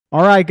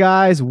All right,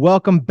 guys,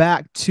 welcome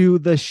back to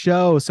the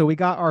show. So we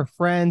got our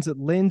friends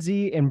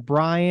Lindsay and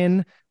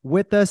Brian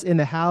with us in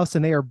the house,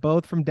 and they are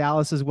both from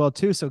Dallas as well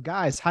too. So,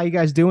 guys, how you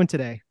guys doing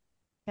today?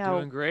 Yo,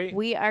 Doing great.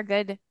 we are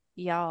good,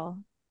 y'all.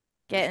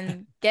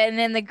 Getting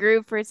in the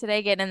groove for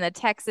today, getting in the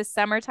Texas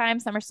summertime,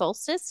 summer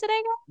solstice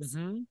today, guys.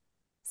 hmm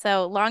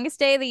So longest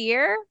day of the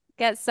year,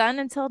 get sun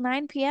until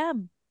 9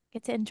 p.m.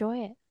 Get to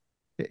enjoy it.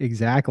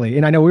 Exactly.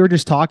 And I know we were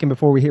just talking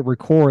before we hit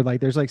record,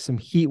 like there's like some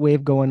heat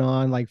wave going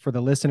on, like for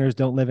the listeners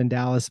don't live in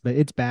Dallas, but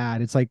it's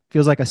bad. It's like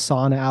feels like a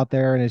sauna out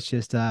there, and it's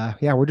just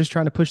yeah, we're just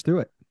trying to push through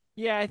it.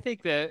 Yeah, I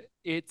think that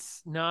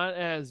it's not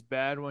as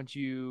bad once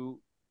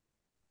you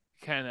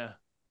kind of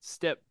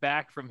step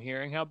back from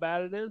hearing how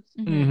bad it is.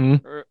 Hmm.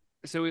 Hmm. Or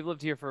so we've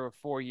lived here for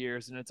 4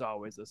 years and it's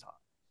always this hot.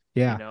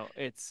 Yeah.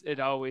 It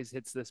always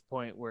hits this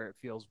point where it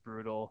feels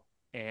brutal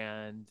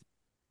and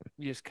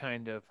you just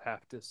kind of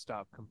have to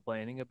stop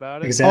complaining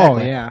about it. Oh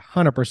Exactly. yeah,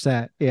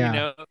 100%.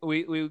 Yeah.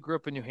 We grew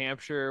up in New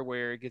Hampshire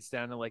where it gets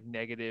down to like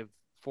negative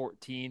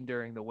 14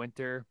 during the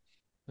winter.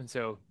 And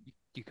so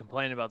you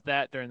complain about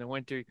that during the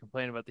winter, you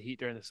complain about the heat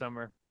during the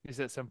summer. Because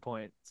at some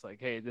point it's like,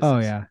 hey, Oh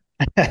yeah.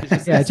 this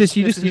is Yeah, it's just this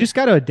you is just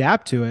got to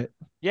adapt to it.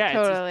 yeah,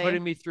 it's Totally.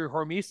 putting me through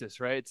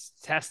hormesis, right? It's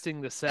testing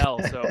the cell.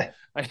 So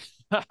I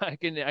I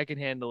can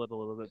handle it a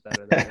little bit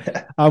better that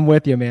way. I'm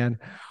with you, man.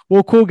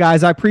 Well, cool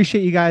guys. I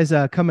appreciate you guys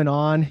coming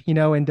on,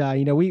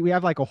 and we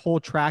have like a whole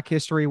track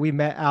history. We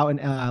met out in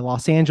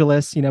Los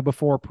Angeles,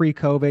 before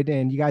pre-COVID,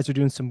 and you guys are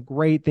doing some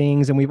great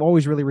things, and we've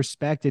always really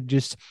respected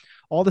just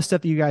all the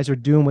stuff that you guys are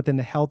doing within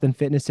the health and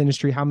fitness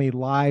industry, how many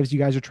lives you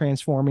guys are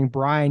transforming.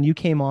 Brian, you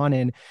came on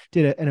and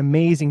did an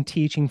amazing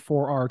teaching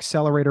for our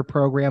accelerator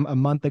program a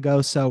month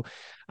ago. So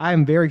I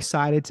am very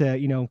excited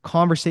to,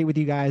 conversate with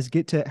you guys,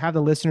 get to have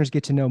the listeners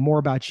get to know more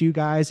about you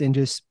guys and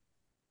just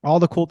all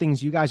the cool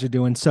things you guys are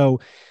doing.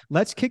 So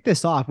let's kick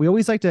this off. We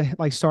always like to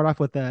start off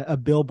with a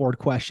billboard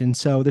question.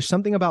 So there's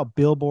something about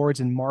billboards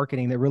and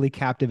marketing that really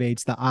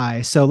captivates the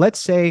eye. So let's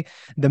say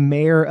the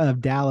mayor of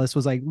Dallas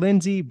was like,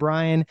 Lindsay,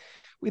 Brian,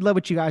 we love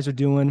what you guys are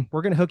doing.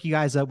 We're going to hook you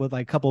guys up with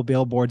like a couple of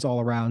billboards all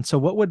around. So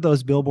what would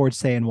those billboards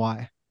say and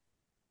why?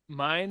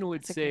 Mine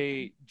would That's a good one.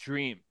 say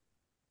dream,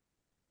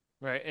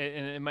 right?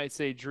 And it might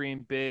say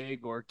dream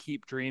big or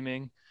keep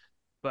dreaming.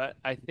 But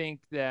I think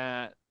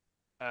that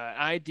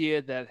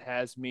idea that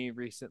has me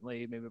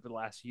recently, maybe over the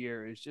last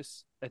year, is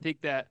just I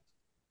think that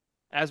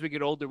as we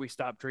get older, we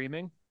stop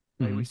dreaming.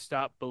 Like Mm-hmm. we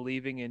stop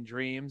believing in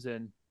dreams,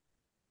 and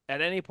at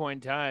any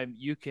point in time,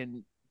 you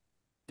can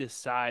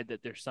decide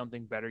that there's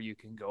something better you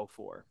can go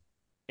for.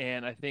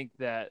 And I think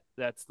that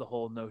that's the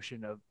whole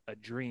notion of a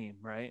dream,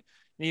 right?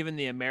 And even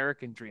the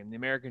American dream. The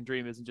American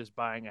dream isn't just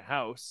buying a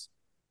house,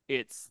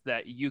 it's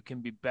that you can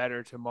be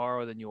better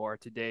tomorrow than you are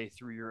today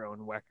through your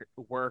own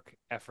work,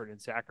 effort,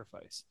 and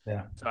sacrifice.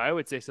 Yeah. So I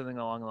would say something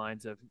along the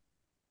lines of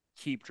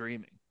keep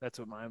dreaming. That's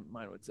what mine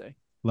would say.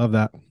 Love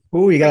that.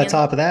 Ooh, you got a Bringing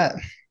top of that.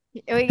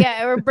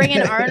 we're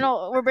bringing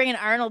Arnold. We're bringing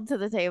Arnold to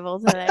the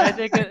table I today.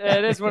 think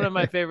it is one of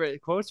my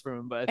favorite quotes from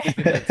him, but I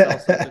think that's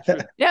also the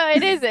truth. No,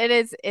 it is. It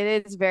is.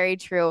 It is very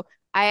true.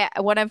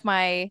 One of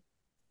my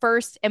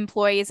first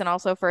employees and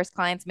also first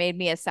clients made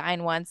me a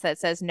sign once that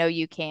says "No,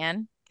 you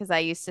can," because I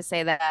used to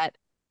say that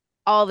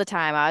all the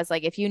time. I was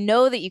like, if you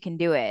know that you can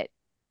do it,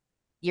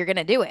 you're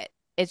gonna do it.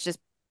 It's just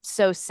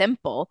so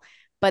simple.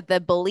 But the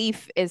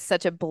belief is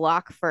such a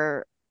block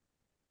for,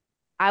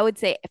 I would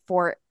say,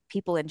 for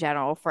people in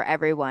general, for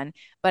everyone.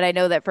 But I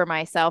know that for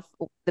myself,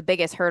 the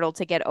biggest hurdle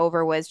to get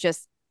over was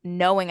just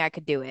knowing I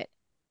could do it,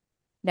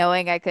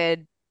 knowing I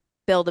could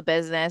build a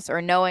business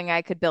or knowing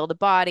I could build a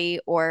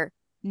body or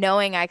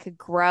knowing I could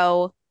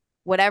grow,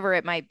 whatever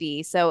it might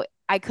be. So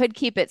I could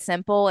keep it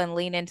simple and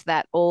lean into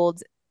that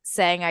old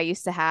saying I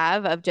used to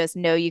have of just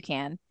know you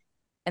can.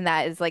 And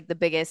that is like the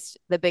biggest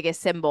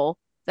symbol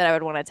that I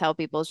would want to tell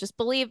people is just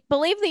believe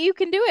that you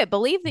can do it.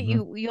 Believe that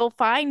Mhm. you'll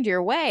find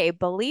your way.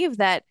 Believe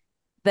that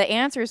the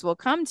answers will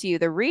come to you,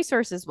 the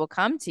resources will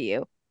come to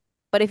you.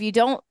 But if you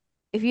don't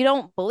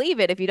believe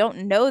it, if you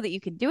don't know that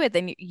you can do it,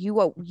 then you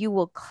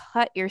will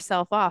cut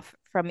yourself off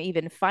from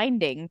even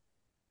finding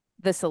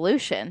the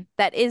solution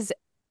that is,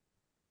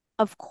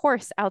 of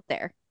course, out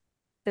there.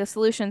 The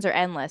solutions are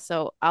endless.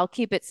 So I'll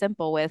keep it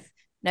simple with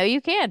no,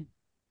 you can.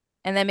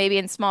 And then maybe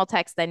in small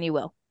text, then you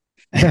will.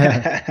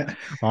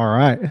 All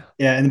right.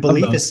 Yeah, and the Love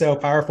belief is those. so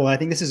powerful. I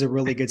think this is a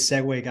really good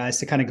segue, guys,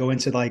 to kind of go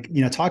into like,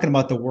 talking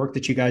about the work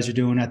that you guys are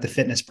doing at the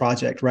fitness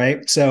project,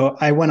 right? So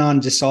I went on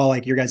and just saw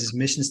like your guys'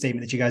 mission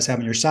statement that you guys have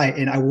on your site.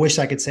 And I wish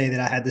I could say that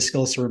I had the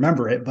skills to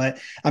remember it, but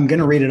I'm going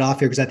to read it off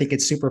here because I think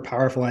it's super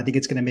powerful. And I think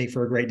it's going to make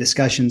for a great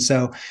discussion.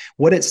 So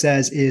what it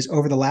says is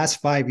over the last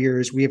 5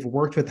 years, we have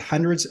worked with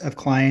hundreds of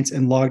clients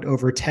and logged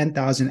over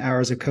 10,000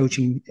 hours of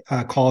coaching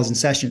calls and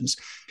sessions.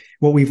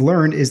 What we've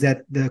learned is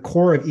that the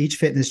core of each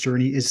fitness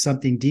journey is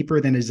something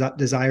deeper than a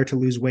desire to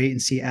lose weight and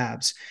see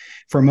abs.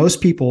 For most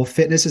people,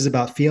 fitness is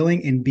about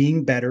feeling and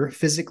being better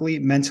physically,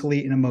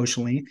 mentally, and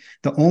emotionally.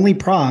 The only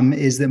problem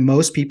is that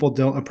most people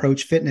don't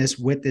approach fitness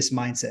with this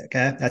mindset.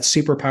 Okay. That's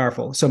super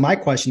powerful. So, my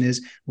question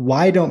is,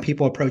 why don't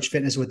people approach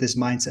fitness with this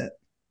mindset?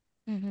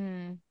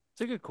 Mm-hmm.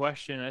 It's a good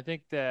question. I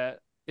think that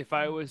if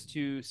I was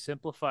to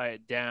simplify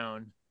it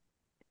down,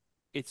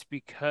 it's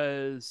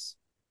because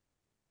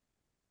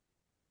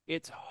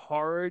it's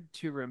hard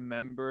to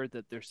remember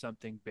that there's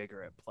something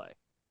bigger at play,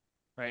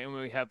 right? And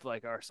we have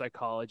like our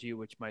psychology,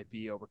 which might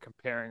be, we're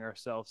comparing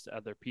ourselves to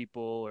other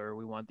people, or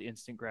we want the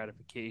instant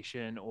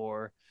gratification,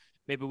 or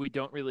maybe we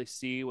don't really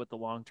see what the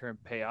long-term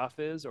payoff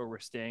is, or we're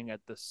staying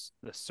at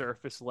the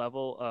surface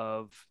level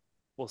of,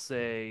 we'll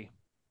say,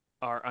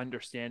 our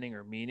understanding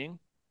or meaning.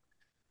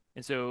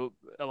 And so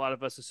a lot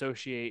of us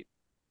associate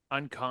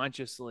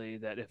unconsciously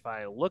that if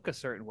I look a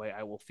certain way,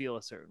 I will feel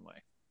a certain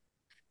way.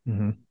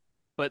 Mm-hmm.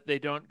 But they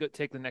don't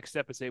take the next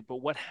step and say, but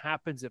what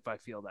happens if I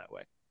feel that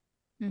way?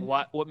 Mhm.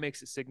 What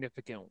makes it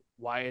significant?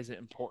 Why is it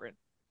important?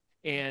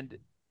 And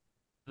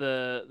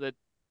the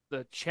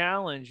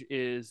challenge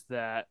is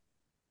that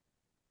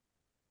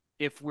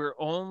if we're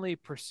only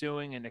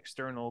pursuing an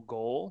external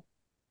goal,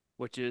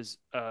 which is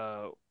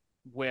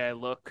way I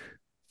look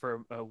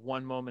for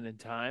one moment in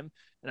time,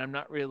 and I'm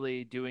not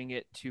really doing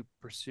it to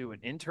pursue an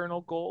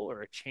internal goal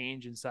or a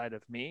change inside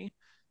of me,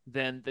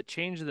 then the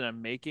change that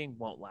I'm making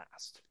won't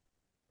last.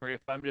 Or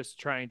if I'm just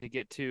trying to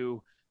get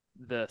to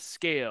the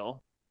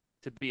scale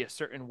to be a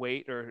certain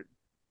weight or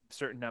a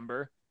certain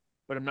number,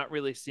 but I'm not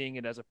really seeing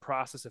it as a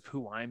process of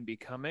who I'm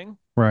becoming,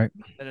 Right.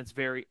 then it's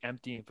very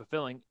empty and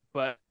fulfilling.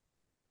 But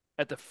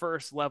at the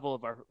first level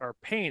of our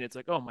pain, it's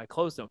like, oh, my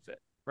clothes don't fit.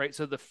 Right.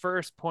 So the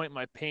first point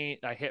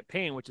I hit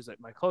pain, which is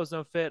like my clothes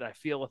don't fit. I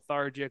feel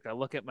lethargic. I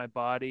look at my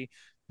body.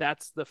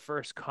 That's the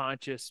first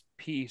conscious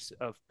piece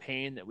of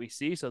pain that we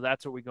see. So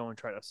that's what we go and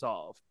try to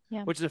solve,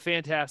 which is a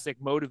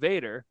fantastic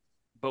motivator.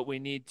 But we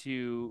need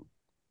to,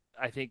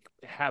 I think,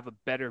 have a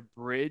better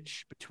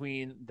bridge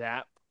between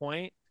that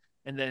point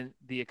and then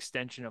the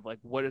extension of like,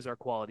 what does our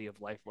quality of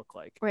life look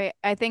like? Right.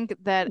 I think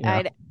that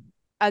Yeah.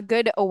 a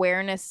good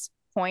awareness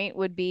point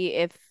would be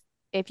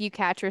if you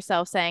catch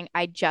yourself saying,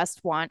 I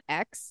just want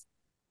X.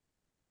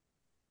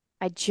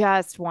 I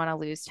just want to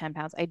lose 10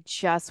 pounds. I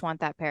just want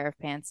that pair of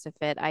pants to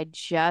fit. I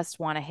just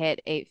want to hit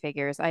 8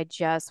 figures. I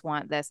just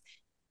want this.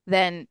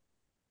 Then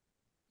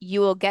you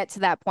will get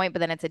to that point, but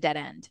then it's a dead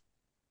end.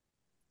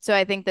 So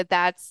I think that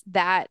that's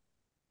that.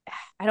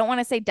 I don't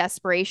want to say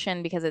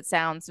desperation because it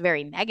sounds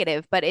very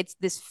negative, but it's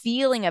this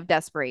feeling of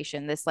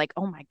desperation, this like,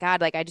 oh my God,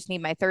 like I just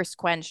need my thirst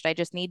quenched. I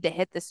just need to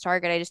hit this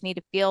target. I just need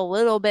to feel a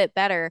little bit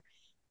better.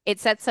 It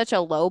sets such a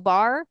low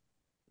bar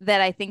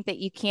that I think that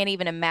you can't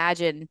even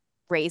imagine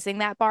raising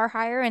that bar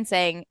higher and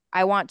saying,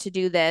 I want to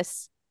do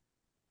this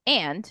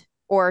and,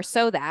 or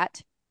so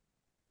that.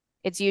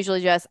 It's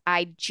usually just,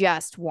 I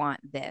just want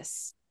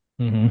this.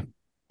 Mm-hmm.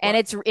 And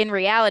it's in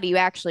reality, you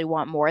actually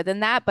want more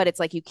than that, but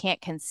it's like you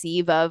can't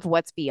conceive of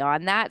what's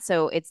beyond that.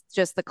 So it's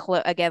just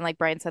again, like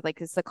Brian said,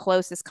 like it's the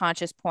closest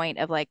conscious point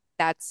of like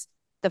that's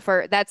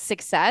that's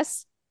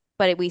success,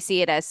 but we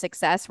see it as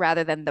success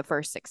rather than the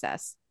first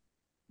success.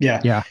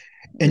 Yeah. Yeah.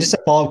 And just a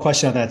follow-up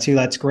question on that too,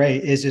 that's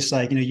great, is just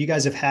like, you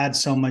guys have had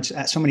so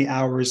many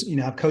hours,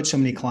 have coached so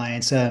many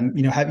clients,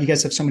 you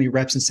guys have so many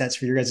reps and sets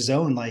for your guys'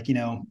 own, like,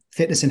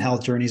 fitness and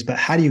health journeys, but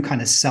how do you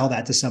kind of sell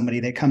that to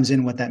somebody that comes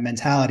in with that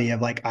mentality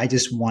of like, I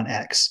just want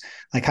X?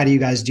 Like, how do you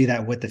guys do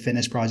that with the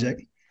fitness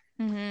project?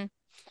 Mm-hmm.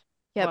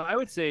 Yep. Well, I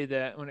would say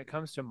that when it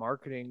comes to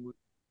marketing,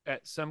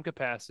 at some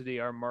capacity,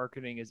 our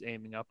marketing is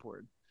aiming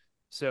upward.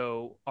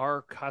 So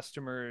our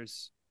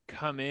customers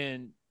come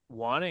in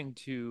wanting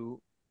to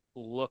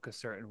look a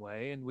certain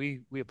way, and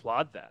we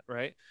applaud that,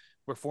 right?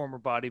 We're former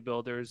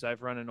bodybuilders.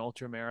 I've run an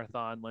ultra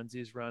marathon.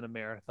 Lindsay's run a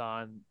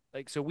marathon.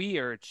 Like, so we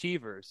are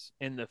achievers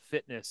in the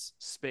fitness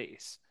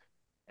space.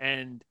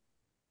 And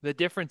the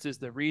difference is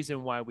the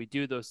reason why we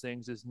do those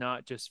things is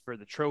not just for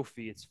the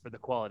trophy, it's for the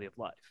quality of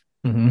life.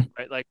 Mm-hmm.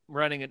 Right? Like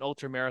running an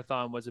ultra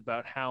marathon was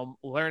about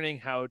learning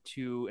how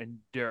to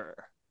endure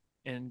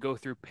and go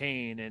through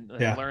pain and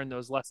learn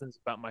those lessons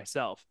about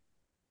myself.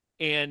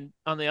 And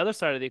on the other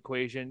side of the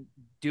equation,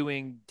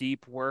 doing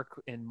deep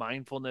work in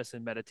mindfulness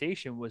and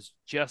meditation was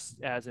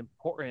just as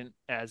important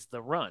as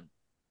the run,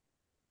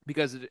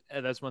 because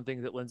that's one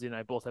thing that Lindsay and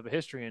I both have a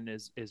history in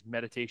is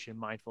meditation,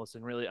 mindfulness,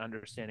 and really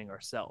understanding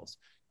ourselves.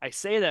 I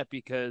say that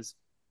because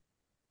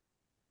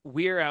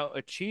we're out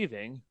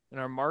achieving and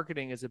our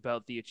marketing is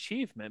about the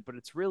achievement, but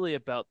it's really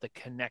about the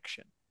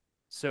connection.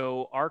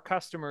 So our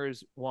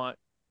customers want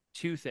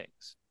two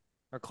things.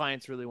 Our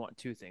clients really want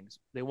two things.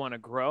 They want to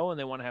grow and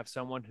they want to have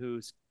someone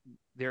who's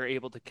they're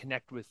able to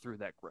connect with through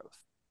that growth.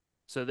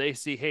 So they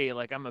see, hey,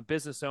 like I'm a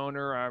business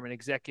owner, or I'm an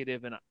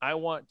executive, and I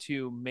want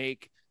to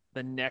make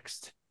the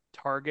next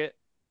target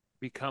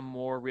become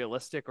more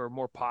realistic or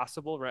more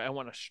possible, right? I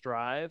want to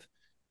strive.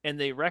 And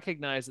they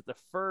recognize that the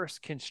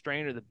first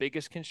constraint or the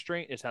biggest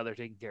constraint is how they're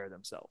taking care of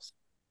themselves.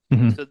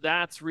 Mm-hmm. So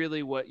that's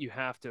really what you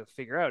have to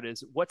figure out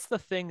is what's the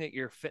thing that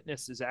your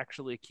fitness is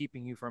actually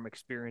keeping you from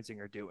experiencing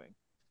or doing?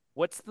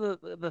 What's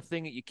the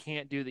thing that you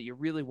can't do that you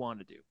really want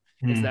to do?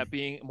 Is Mm. that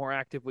being more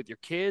active with your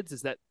kids?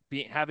 Is that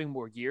having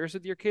more years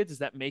with your kids? Is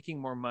that making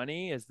more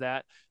money? Is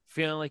that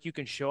feeling like you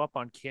can show up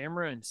on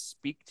camera and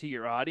speak to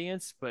your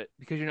audience, but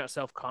because you're not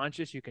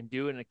self-conscious, you can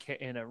do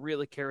it in a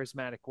really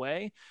charismatic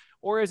way?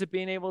 Or is it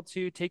being able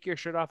to take your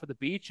shirt off at the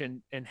beach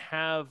and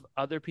have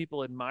other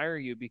people admire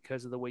you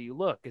because of the way you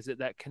look? Is it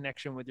that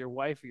connection with your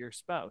wife or your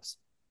spouse?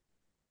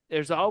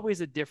 There's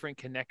always a different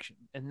connection,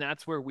 and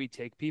that's where we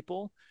take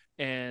people.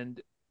 And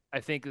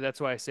I think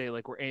that's why I say,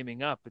 like, we're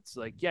aiming up. It's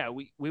like, yeah,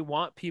 we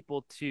want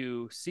people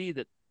to see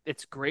that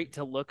it's great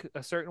to look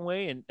a certain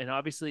way. And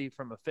obviously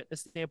from a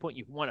fitness standpoint,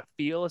 you want to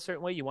feel a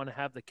certain way. You want to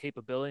have the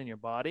capability in your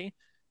body,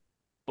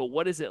 but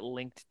what is it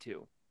linked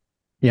to?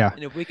 Yeah.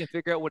 And if we can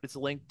figure out what it's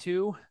linked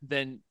to,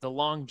 then the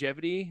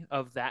longevity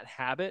of that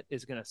habit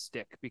is going to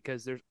stick,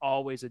 because there's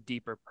always a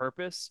deeper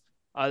purpose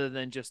other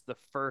than just the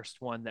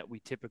first one that we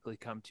typically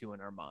come to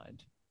in our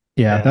mind.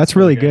 Yeah, Yeah, that's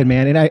really really good. good,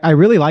 man. And I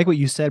really like what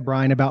you said,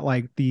 Brian, about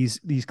like these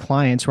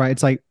clients, right?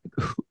 It's like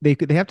they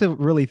have to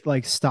really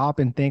like stop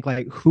and think,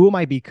 like, who am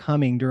I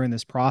becoming during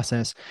this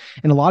process?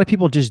 And a lot of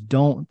people just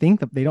don't think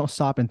that, they don't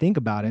stop and think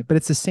about it. But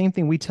it's the same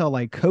thing we tell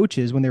like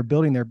coaches when they're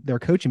building their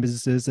coaching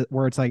businesses,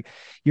 where it's like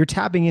you're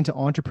tapping into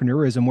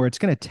entrepreneurism, where it's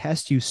going to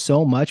test you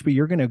so much, but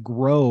you're going to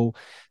grow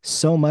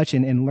so much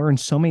and learn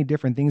so many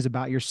different things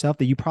about yourself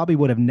that you probably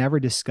would have never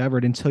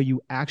discovered until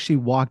you actually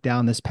walk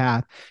down this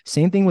path.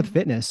 Same thing with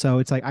fitness. So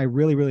it's like, I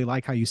really, really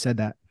like how you said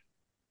that.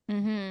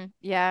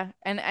 Yeah.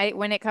 And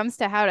when it comes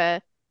to how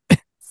to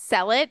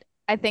sell it,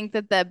 I think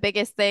that the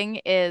biggest thing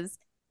is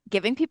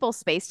giving people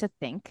space to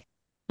think,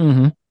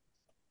 Mm-hmm.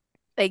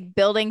 like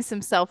building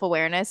some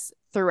self-awareness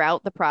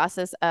throughout the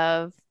process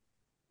of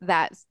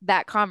that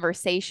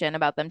conversation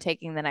about them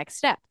taking the next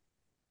step.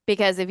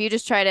 Because if you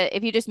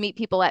just meet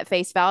people at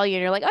face value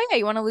and you're like, oh yeah,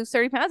 you want to lose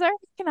 30 pounds? All right,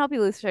 I can help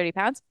you lose 30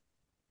 pounds.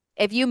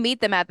 If you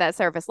meet them at that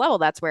surface level,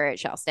 that's where it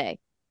shall stay.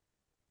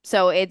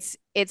 So it's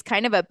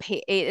kind of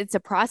it's a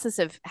process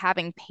of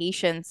having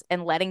patience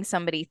and letting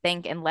somebody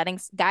think and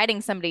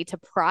guiding somebody to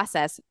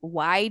process,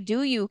 why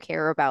do you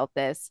care about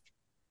this?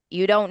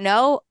 You don't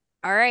know?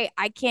 All right,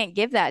 I can't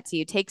give that to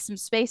you. Take some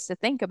space to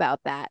think about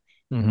that.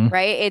 Mm-hmm.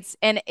 Right?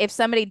 And if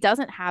somebody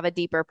doesn't have a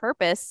deeper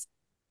purpose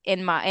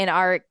in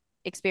our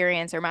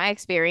experience or my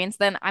experience,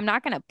 then I'm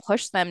not going to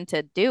push them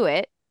to do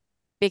it,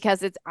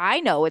 because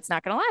I know it's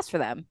not going to last for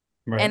them.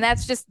 Right. And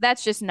that's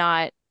just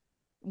not,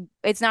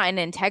 it's not an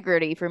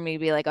integrity for me to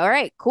be like, all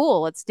right,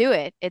 cool, let's do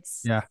it.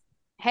 It's, Yeah.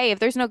 hey, if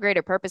there's no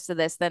greater purpose to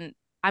this, then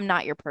I'm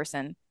not your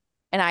person.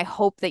 And I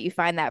hope that you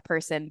find that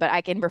person, but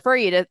I can refer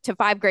you to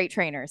 5 great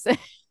trainers.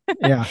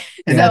 Yeah.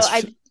 And So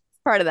that's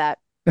part of that.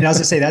 And I was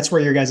gonna say that's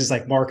where your guys is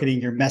like marketing,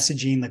 your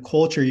messaging, the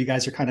culture you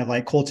guys are kind of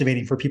like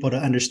cultivating for people to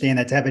understand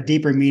that, to have a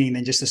deeper meaning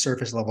than just the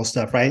surface level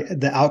stuff, right?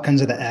 The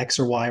outcomes of the X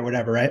or Y, or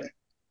whatever, right?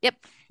 Yep.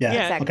 Yeah.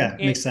 Exactly.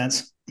 Okay. Makes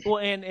sense. Well,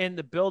 and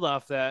to build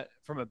off that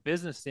from a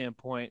business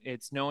standpoint,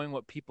 it's knowing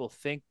what people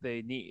think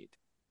they need.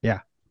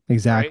 Yeah,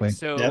 exactly. Right.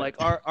 So Yep. like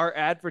our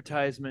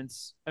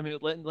advertisements, I mean,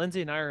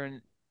 Lindsay and I are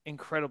in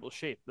incredible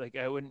shape. Like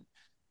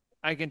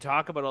I can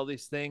talk about all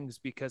these things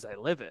because I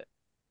live it.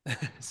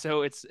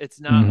 So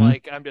it's not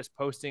like I'm just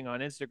posting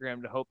on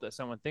Instagram to hope that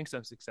someone thinks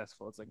I'm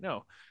successful. It's like,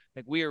 no,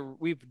 like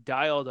we've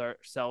dialed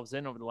ourselves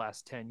in over the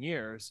last 10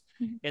 years.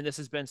 And this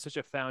has been such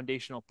a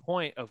foundational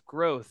point of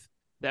growth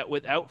that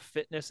without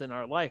fitness in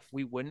our life,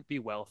 we wouldn't be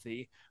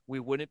wealthy. We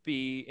wouldn't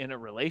be in a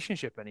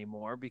relationship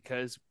anymore,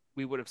 because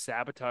we would have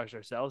sabotaged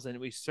ourselves, and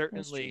we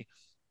certainly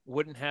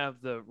wouldn't have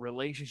the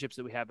relationships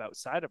that we have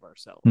outside of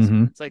ourselves.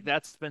 It's like,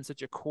 that's been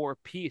such a core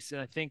piece.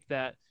 And I think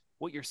that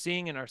what you're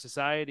seeing in our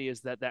society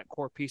is that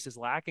core piece is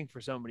lacking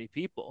for so many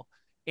people.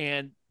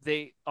 And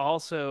they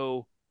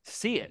also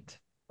see it,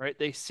 right?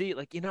 They see,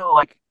 like,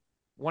 like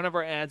one of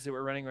our ads that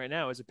we're running right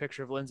now is a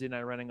picture of Lindsay and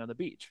I running on the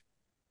beach.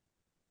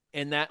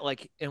 And that,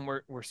 like, and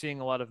we're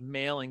seeing a lot of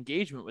male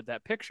engagement with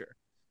that picture,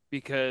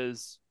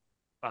 because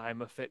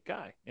I'm a fit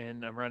guy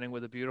and I'm running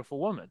with a beautiful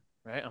woman,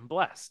 right? I'm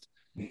blessed.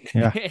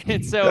 Yeah.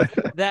 And so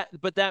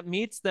that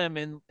meets them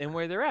in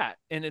where they're at.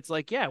 And it's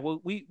like, yeah, well,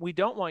 we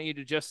don't want you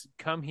to just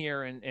come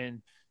here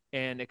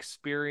and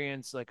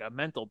experience like a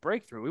mental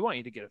breakthrough. We want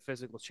you to get a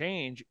physical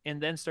change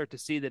and then start to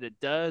see that it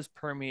does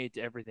permeate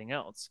to everything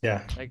else.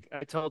 Yeah. Like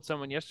I told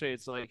someone yesterday,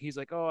 it's like, he's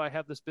like, oh, I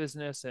have this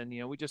business and,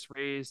 we just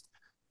raised,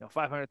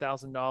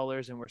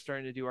 $500,000 and we're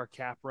starting to do our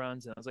cap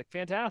runs. And I was like,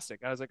 fantastic.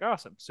 I was like,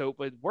 awesome. So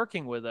with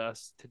working with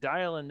us to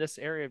dial in this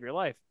area of your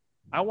life,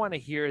 I want to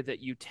hear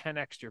that you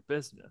 10x your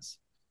business.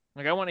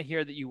 Like, I want to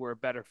hear that you were a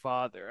better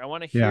father. I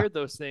want to hear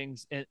those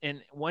things.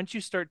 And once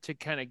you start to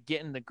kind of get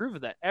in the groove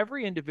of that,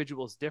 every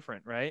individual is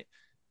different, right?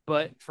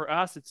 But for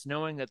us, it's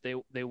knowing that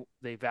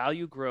they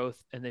value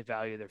growth and they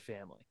value their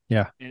family.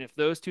 Yeah. And if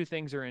those two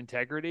things are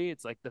integrity,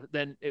 it's like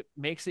then it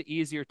makes it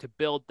easier to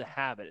build the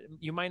habit.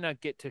 You might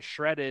not get to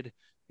shredded,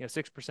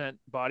 6%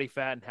 body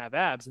fat and have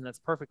abs, and that's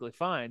perfectly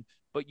fine.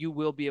 But you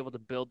will be able to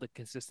build the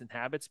consistent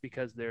habits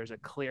because there's a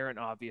clear and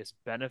obvious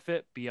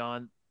benefit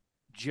beyond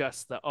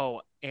just the, oh,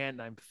 and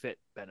I'm fit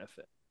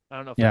benefit. I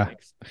don't know if Yeah. that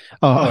makes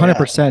Oh, Oh yeah,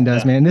 100%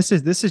 does, yeah. man. This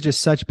is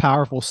just such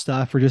powerful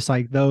stuff for just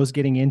like those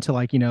getting into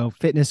like,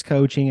 fitness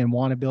coaching and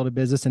want to build a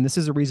business. And this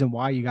is the reason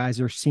why you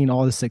guys are seeing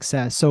all the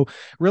success. So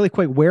really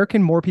quick, where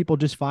can more people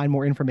just find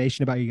more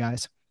information about you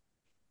guys?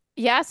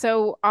 Yeah,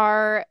 so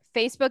our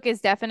Facebook is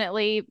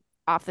definitely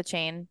off the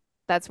chain.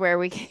 That's where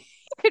we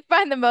could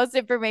find the most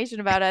information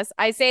about us.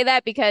 I say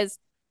that because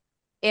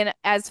in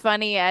as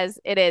funny as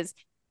it is,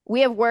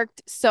 we have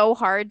worked so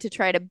hard to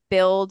try to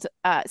build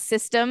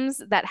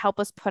systems that help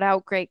us put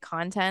out great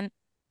content.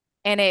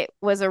 And it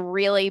was a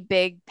really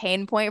big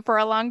pain point for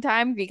a long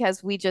time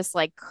because we just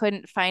like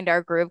couldn't find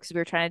our groove because we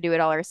were trying to do it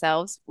all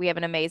ourselves. We have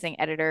an amazing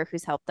editor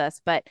who's helped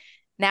us, but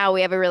now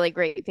we have a really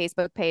great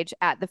Facebook page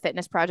at the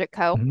Fitness Project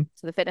Co. Mhm.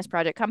 So the Fitness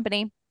Project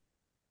Company.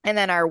 And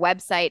then our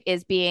website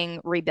is being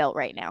rebuilt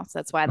right now. So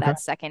that's why Okay.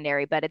 that's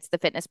secondary, but it's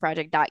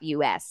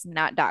thefitnessproject.us,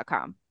 not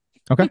 .com.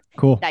 Okay,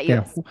 cool.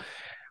 Yeah. .us.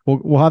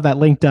 We'll have that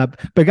linked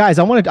up. But guys,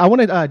 I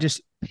wanted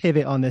just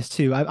pivot on this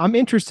too. I'm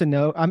interested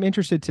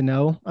to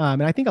know,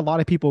 and I think a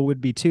lot of people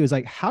would be too, is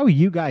like how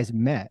you guys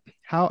met,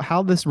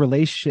 how this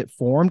relationship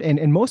formed,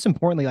 and most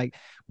importantly, like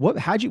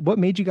what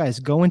made you guys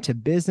go into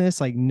business?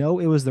 Like, know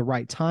it was the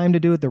right time to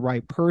do it, the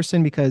right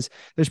person, because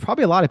there's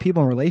probably a lot of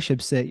people in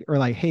relationships that are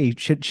like, hey,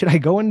 should I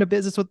go into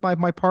business with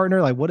my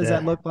partner? Like, what does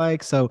that Yeah. look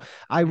like? So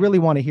I really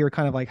want to hear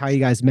kind of like how you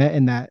guys met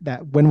and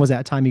that when was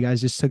that time you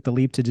guys just took the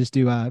leap to just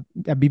do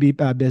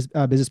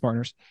business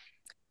partners.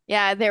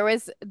 Yeah, there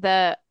was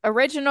the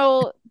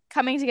original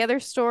coming together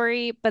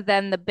story, but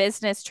then the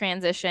business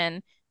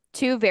transition,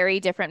 two very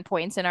different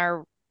points in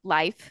our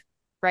life,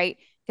 right?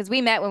 Because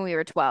we met when we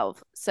were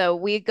 12. So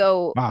Wow. we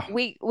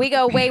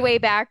go way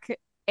back,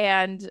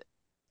 and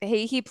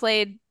he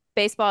played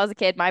baseball as a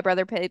kid. My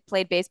brother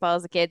played baseball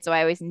as a kid, so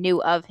I always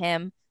knew of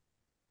him.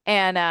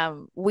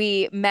 And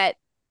we met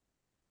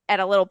at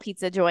a little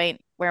pizza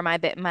joint where my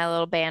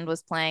little band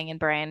was playing, and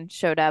Brian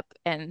showed up,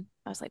 and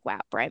I was like, wow,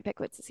 Brian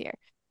Pickwitz is here.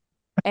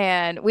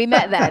 And we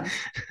met then,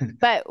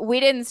 but we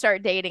didn't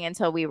start dating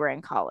until we were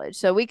in college.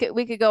 So we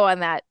could go on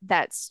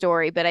that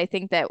story, but I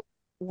think that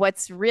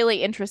what's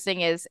really interesting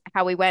is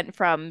how we went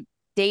from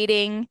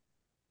dating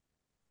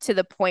to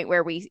the point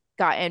where we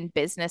got in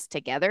business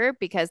together,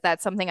 because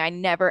that's something I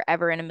never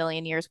ever in a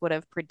million years would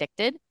have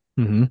predicted.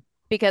 Mm-hmm.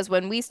 Because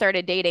when we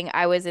started dating,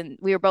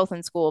 we were both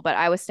in school, but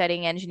I was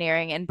studying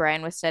engineering and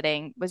Brian was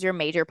your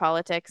major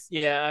politics?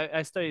 Yeah,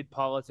 I studied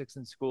politics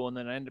in school, and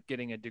then I ended up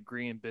getting a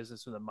degree in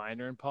business with a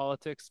minor in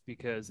politics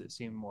because it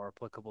seemed more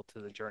applicable to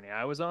the journey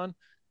I was on.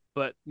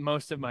 But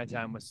most of my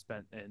time was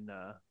spent in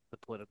the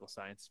political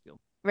science field.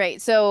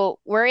 Right. So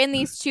we're in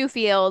these two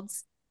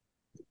fields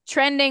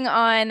trending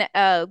on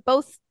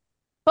both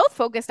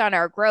focused on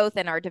our growth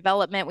and our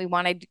development. We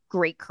wanted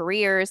great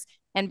careers,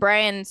 and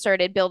Brian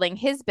started building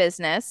his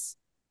business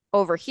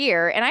over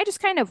here, and I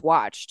just kind of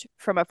watched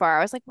from afar.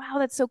 I was like, wow,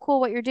 that's so cool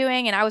what you're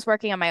doing. And I was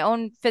working on my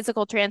own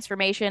physical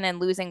transformation and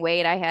losing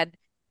weight. I had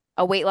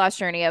a weight loss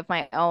journey of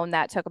my own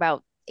that took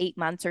about 8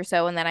 months or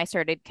so, and then I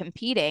started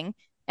competing,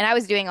 and I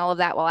was doing all of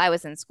that while I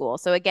was in school.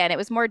 So again, it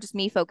was more just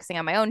me focusing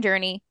on my own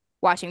journey,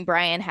 watching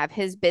Brian have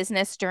his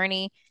business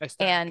journey. I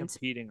started and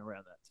competing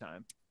around that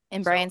time.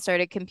 and So- Brian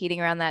started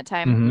competing around that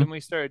time. Mhm. When we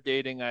started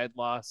dating, I had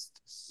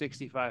lost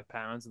 65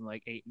 pounds in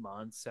like 8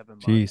 months, 7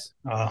 months.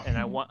 Jeez. And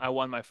I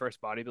won my first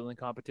bodybuilding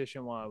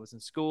competition while I was in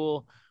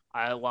school.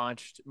 I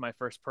launched my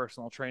first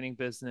personal training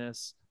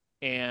business,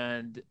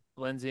 and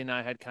Lindsay and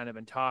I had kind of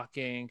been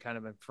talking, kind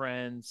of been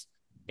friends,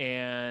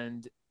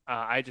 and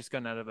I just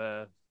gotten out of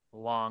a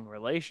long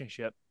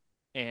relationship,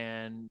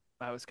 and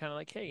I was kind of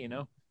like, hey,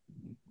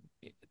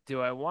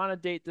 do I want to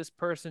date this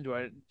person? Do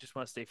I just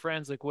want to stay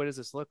friends? Like, what does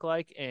this look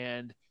like?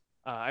 And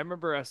I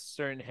remember us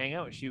starting to hang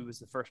out. She was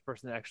the first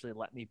person that actually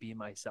let me be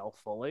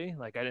myself fully.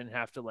 Like, I didn't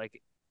have to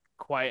like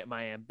quiet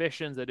my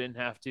ambitions. I didn't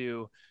have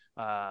to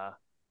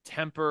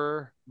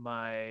temper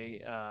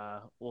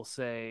my, we'll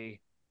say,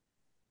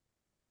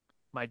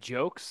 my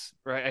jokes,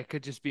 right? I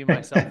could just be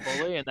myself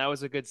fully, and that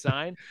was a good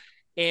sign.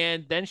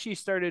 And then she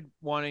started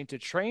wanting to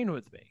train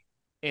with me.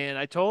 And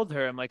I told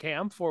her, I'm like, hey,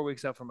 I'm 4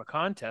 weeks out from a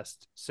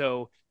contest,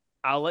 so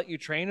I'll let you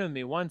train with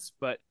me once,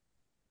 but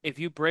if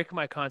you break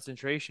my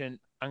concentration,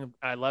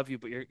 I love you,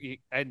 but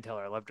I didn't tell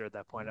her I loved her at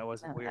that point. I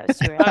wasn't weird.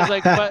 I was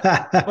like,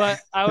 but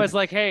I was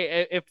like,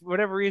 hey, if for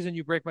whatever reason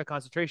you break my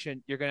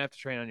concentration, you're gonna have to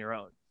train on your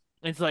own.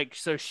 And it's like,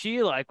 so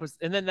she like was,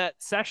 and then that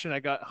session I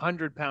got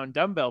 100-pound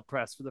dumbbell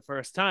press for the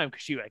first time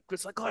because she like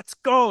was like, let's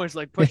go. It's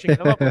like pushing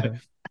them up.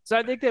 So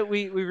I think that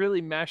we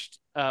really meshed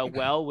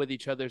well with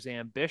each other's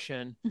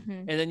ambition.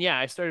 Mm-hmm. And then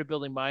I started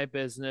building my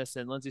business,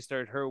 and Lindsay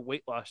started her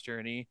weight loss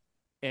journey,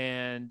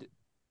 and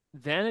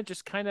then it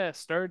just kind of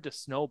started to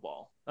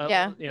snowball. I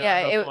don't know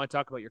if you want to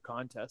talk about your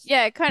contest.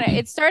 Yeah,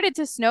 it started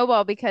to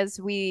snowball because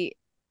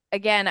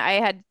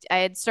I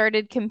had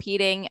started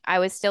competing. I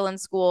was still in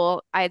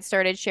school. I had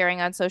started sharing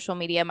on social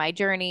media my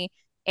journey,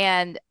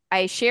 and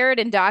I shared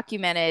and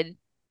documented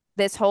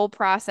this whole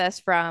process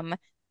from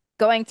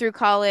going through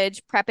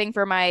college, prepping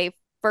for my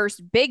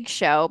first big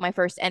show, my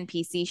first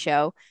NPC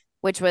show,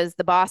 which was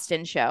the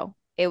Boston show.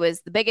 It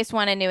was the biggest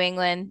one in New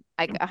England,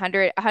 like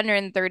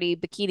 130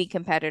 bikini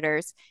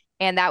competitors.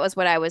 And that was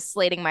what I was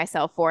slating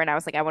myself for. And I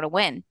was like, I want to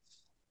win.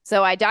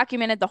 So I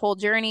documented the whole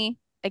journey.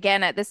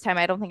 Again, at this time,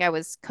 I don't think I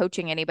was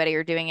coaching anybody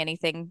or doing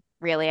anything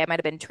really. I might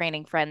have been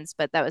training friends,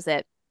 but that was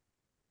it.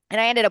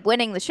 And I ended up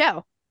winning the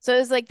show. So it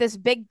was like this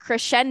big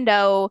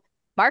crescendo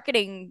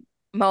marketing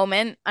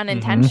moment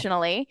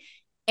unintentionally.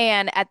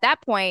 And at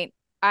that point,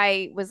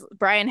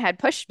 Brian had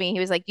pushed me. He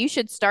was like, you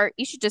should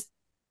just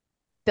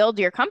build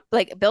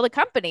build a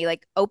company,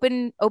 like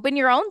open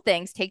your own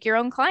things, take your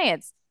own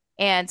clients.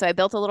 And so I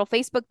built a little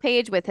Facebook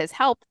page with his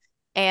help,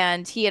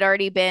 and he had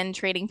already been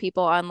training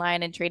people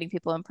online and training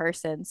people in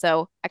person.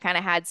 So I kind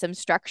of had some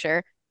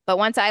structure. But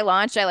once I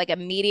launched, I like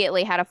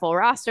immediately had a full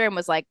roster and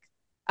was like,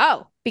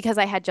 oh, because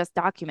I had just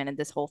documented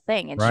this whole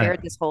thing and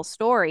shared this whole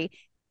story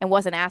and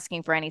wasn't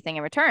asking for anything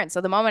in return.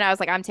 So the moment I was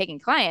like, I'm taking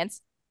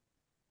clients,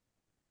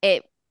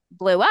 it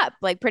blew up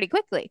like pretty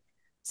quickly.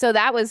 So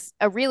that was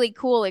a really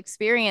cool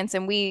experience.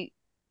 And we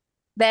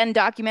then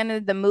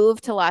documented the move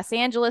to Los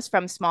Angeles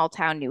from small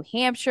town New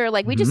Hampshire.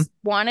 Like we just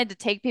wanted to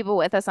take people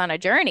with us on a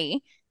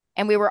journey.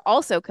 And we were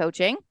also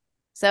coaching.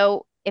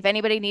 So if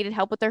anybody needed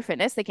help with their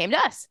fitness, they came to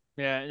us.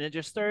 Yeah. And it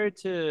just started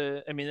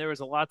to, I mean, there was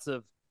lots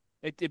of,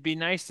 it'd be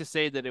nice to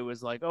say that it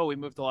was like, oh, we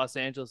moved to Los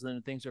Angeles and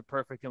then things are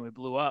perfect and we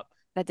blew up.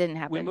 That didn't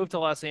happen. We moved to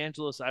Los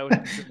Angeles. I was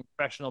pursuing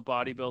professional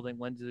bodybuilding.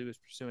 Lindsay was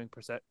pursuing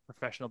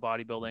professional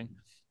bodybuilding.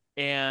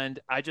 And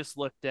I just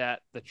looked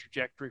at the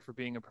trajectory for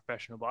being a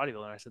professional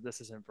bodybuilder. And I said,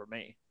 this isn't for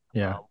me.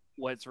 Yeah.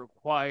 What's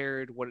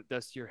required, what it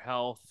does to your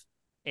health.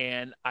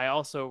 And I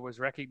also was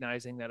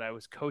recognizing that I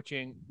was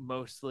coaching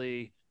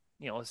mostly,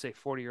 let's say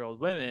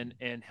 40-year-old women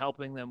and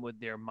helping them with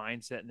their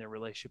mindset and their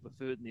relationship with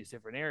food in these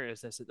different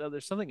areas. And I said, oh,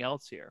 there's something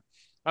else here.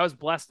 I was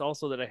blessed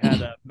also that I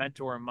had a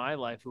mentor in my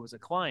life who was a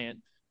client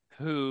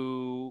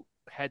who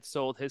had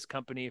sold his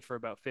company for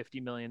about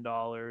 $50 million.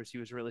 He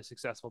was a really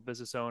successful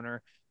business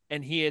owner,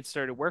 and he had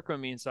started working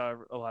with me and saw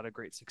a lot of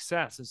great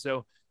success. And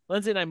so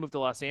Lindsay and I moved to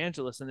Los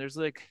Angeles, and there's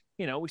like,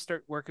 we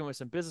start working with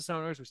some business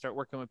owners, we start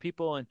working with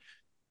people and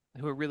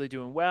who are really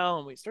doing well.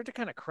 And we start to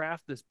kind of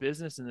craft this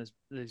business in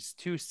these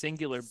two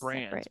singular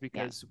brands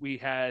because we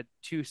had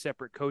two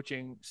separate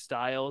coaching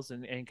styles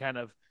and kind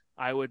of,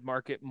 I would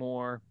market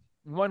more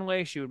in one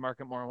way, she would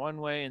market more in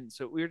one way. And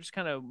so we were just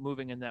kind of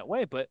moving in that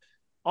way. But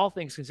all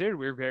things considered,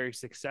 we were very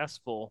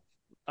successful.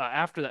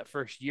 After that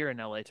first year in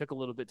LA, it took a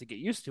little bit to get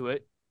used to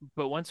it.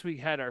 But once we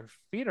had our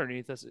feet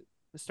underneath us, it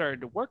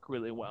started to work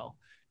really well.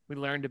 We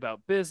learned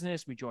about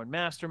business. We joined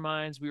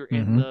masterminds. We were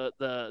in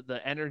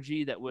the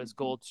energy that was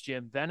Gold's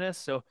Gym Venice.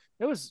 So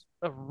it was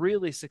a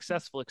really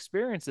successful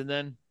experience. And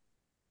then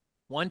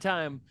one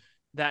time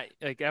that,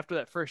 like after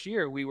that first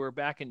year, we were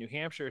back in New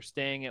Hampshire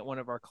staying at one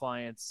of our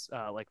clients'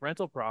 like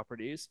rental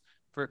properties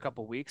for a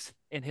couple of weeks,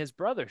 and his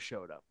brother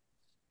showed up.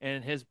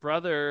 And his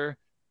brother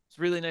is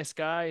a really nice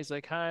guy. He's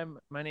like, hi,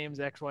 my name's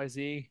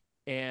XYZ.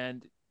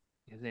 And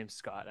his name's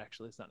Scott,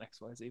 actually. It's not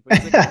XYZ. But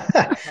he's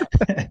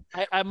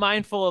like, I'm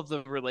mindful of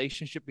the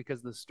relationship because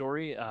of the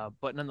story.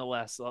 But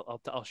nonetheless,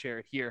 I'll share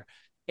it here.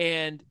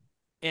 And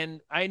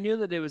I knew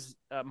that it was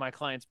my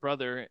client's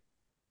brother.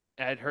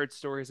 I had heard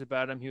stories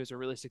about him. He was a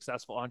really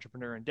successful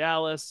entrepreneur in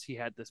Dallas. He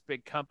had this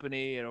big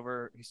company,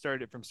 and he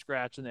started it from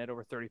scratch, and they had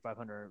over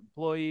 3,500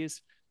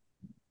 employees.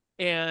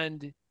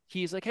 And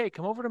he's like, hey,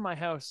 come over to my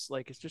house.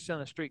 Like, it's just down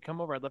the street. Come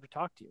over. I'd love to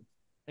talk to you.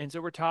 And so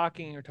we're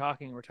talking.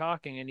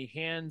 And he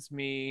hands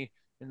me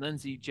and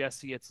Lindsay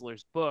Jesse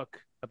Itzler's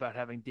book about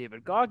having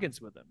David Goggins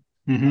with him.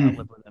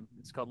 Live with him.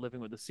 It's called Living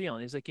with the Seal.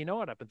 And he's like, you know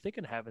what? I've been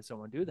thinking of having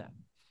someone do that.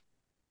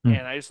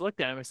 And I just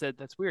looked at him. I said,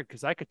 that's weird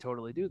because I could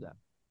totally do that.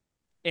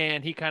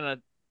 And he kind of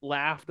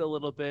laughed a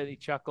little bit. He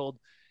chuckled.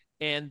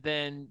 And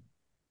then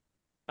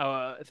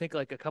I think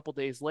like a couple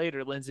days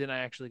later, Lindsay and I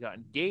actually got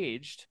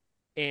engaged.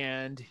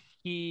 And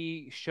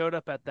he showed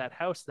up at that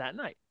house that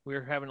night. We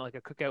were having like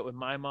a cookout with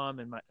my mom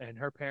and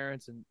her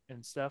parents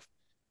and stuff.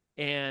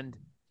 And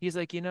he's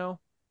like,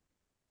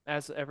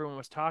 as everyone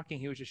was talking,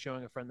 he was just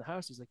showing a friend the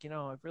house. He's like,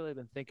 I've really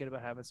been thinking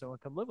about having someone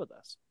come live with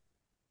us.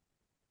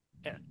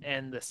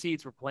 And the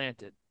seeds were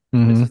planted.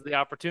 This is the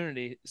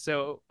opportunity.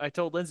 So I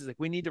told Lindsay, like,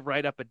 we need to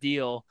write up a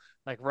deal,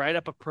 like write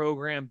up a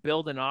program,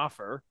 build an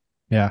offer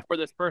for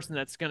this person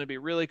that's going to be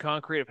really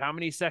concrete of how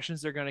many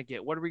sessions they're going to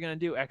get. What are we going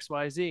to do? X,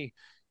 Y, Z.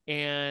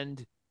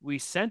 And we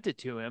sent it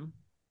to him.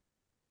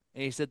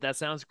 And he said, that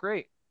sounds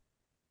great.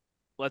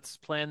 Let's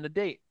plan the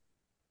date.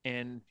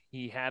 And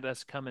he had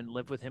us come and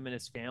live with him and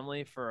his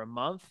family for a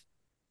month.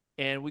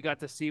 And we got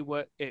to see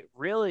what it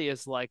really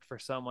is like for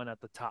someone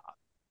at the top.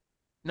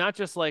 Not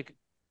just like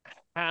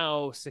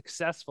how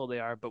successful they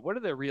are, but what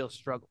are their real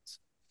struggles?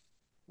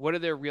 What are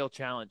their real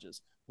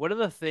challenges? What are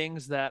the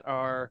things that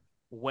are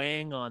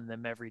weighing on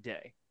them every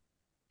day?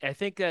 I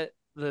think that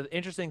the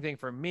interesting thing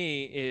for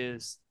me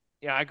is,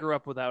 I grew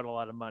up without a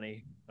lot of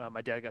money.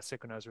 My dad got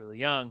sick when I was really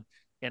young,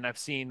 and I've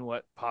seen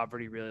what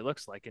poverty really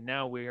looks like. And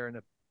now we are in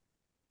a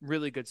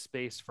really good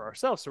space for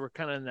ourselves. So we're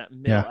kind of in that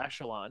middle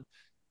echelon,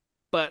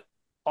 but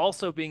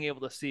also being able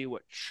to see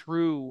what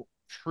true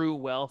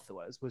wealth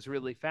was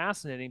really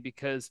fascinating,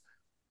 because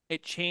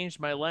it changed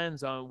my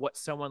lens on what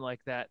someone like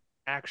that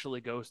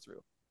actually goes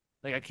through.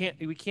 Like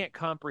we can't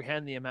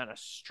comprehend the amount of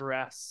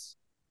stress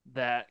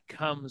that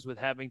comes with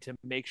having to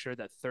make sure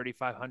that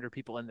 3,500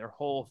 people and their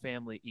whole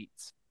family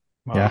eats.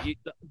 Yeah.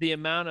 The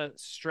amount of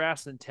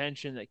stress and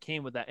tension that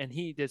came with that. And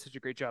he did such a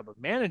great job of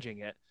managing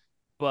it,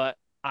 but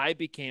I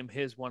became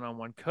his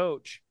one-on-one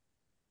coach.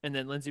 And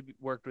then Lindsay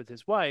worked with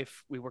his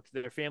wife. We worked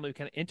with their family. We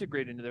kind of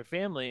integrated into their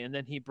family. And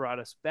then he brought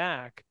us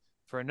back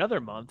for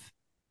another month.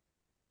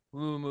 We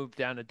moved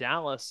down to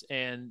Dallas,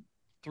 and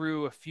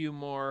through a few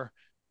more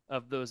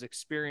of those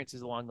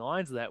experiences along the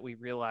lines of that, we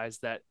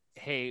realized that,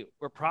 hey,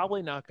 we're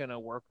probably not going to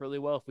work really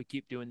well if we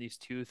keep doing these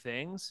two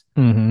things.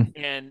 Mm-hmm.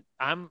 And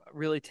I'm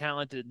really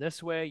talented in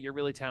this way. You're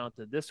really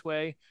talented this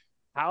way.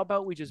 How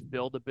about we just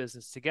build a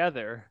business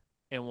together,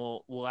 and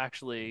we'll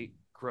actually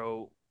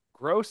grow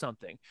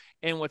something.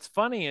 And what's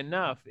funny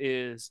enough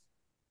is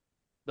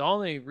the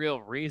only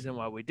real reason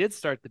why we did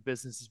start the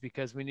business is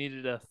because we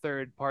needed a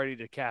third party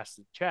to cash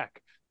the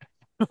check.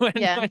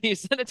 when he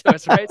sent it to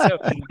us, right? So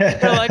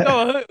they're like,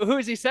 "Oh, who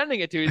is he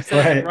sending it to?" He's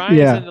sending it to Ryan,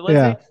 sending it to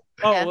Lindsay.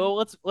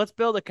 Well, let's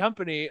build a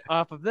company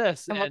off of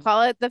this, and we'll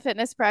call it the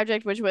Fitness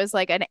Project, which was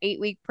like an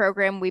 8-week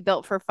program we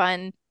built for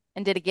fun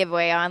and did a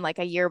giveaway on like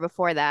a year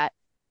before that.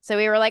 So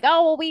we were like,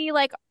 "Oh,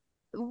 well,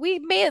 we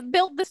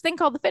built this thing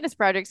called the Fitness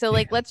Project, so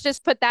like let's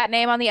just put that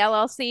name on the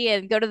LLC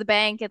and go to the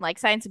bank and like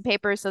sign some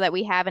papers so that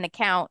we have an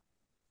account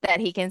that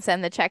he can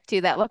send the check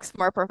to that looks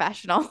more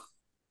professional."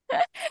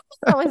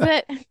 That was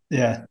it.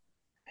 Yeah.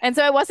 And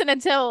so it wasn't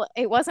until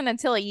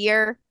a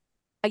year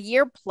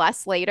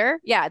plus later,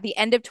 the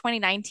end of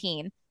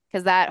 2019,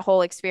 because that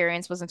whole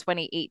experience was in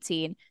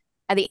 2018.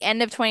 At the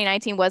end of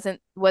 2019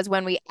 was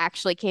when we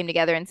actually came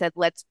together and said,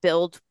 let's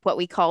build what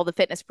we call the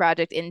Fitness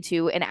Project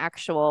into an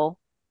actual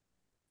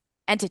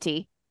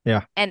entity.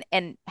 Yeah. And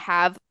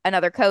have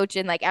another coach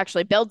and like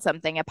actually build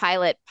something, a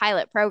pilot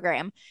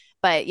program.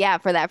 But yeah,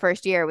 for that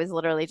first year, it was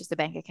literally just a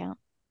bank account.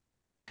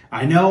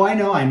 I know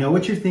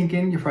what you're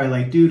thinking. You're probably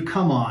like, dude,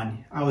 come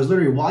on. I was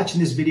literally watching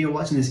this video,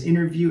 watching this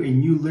interview,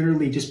 and you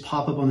literally just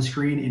pop up on the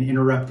screen and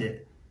interrupt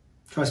it.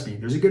 Trust me,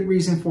 there's a good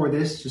reason for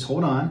this. Just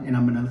hold on, and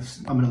I'm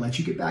gonna let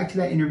you get back to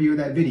that interview or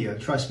that video.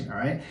 Trust me, all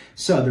right?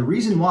 So the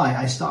reason why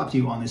I stopped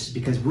you on this is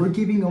because we're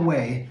giving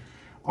away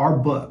our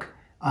book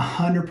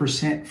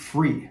 100%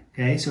 free.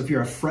 Okay, so if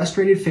you're a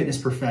frustrated fitness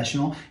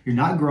professional, you're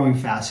not growing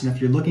fast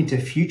enough, you're looking to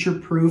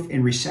future-proof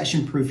and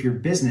recession-proof your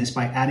business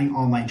by adding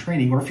online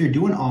training, or if you're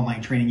doing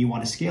online training, you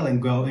want to scale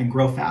and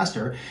grow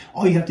faster,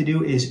 all you have to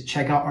do is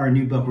check out our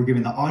new book. We're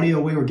giving the audio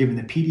away, we're giving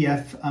the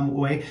PDF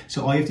away.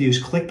 So all you have to do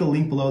is click the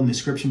link below in the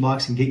description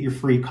box and get your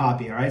free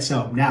copy. All right,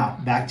 so now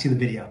back to the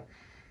video.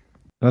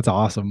 That's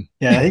awesome.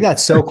 Yeah, I think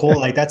that's so cool.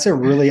 Like, that's a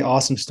really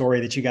awesome story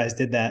that you guys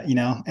did that,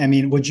 I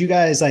mean, would you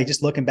guys, like,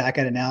 just looking back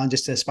at it now and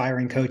just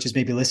aspiring coaches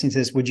maybe listening to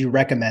this, would you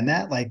recommend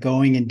that, like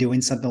going and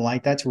doing something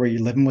like that to where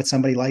you're living with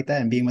somebody like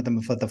that and being with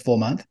them for the full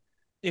month?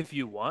 If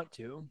you want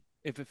to,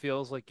 if it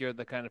feels like you're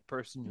the kind of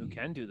person who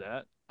can do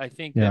that. I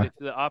think that if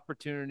the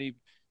opportunity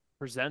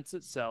presents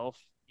itself,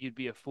 you'd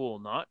be a fool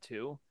not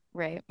to.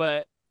 Right.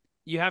 But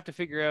you have to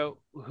figure out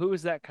who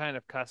is that kind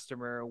of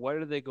customer. What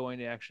are they going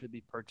to actually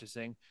be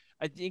purchasing?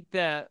 I think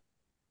that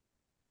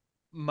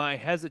my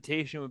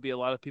hesitation would be a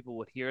lot of people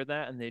would hear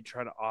that and they'd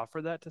try to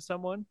offer that to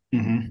someone.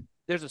 Mm-hmm.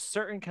 There's a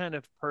certain kind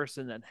of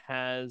person that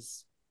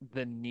has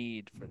the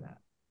need for that.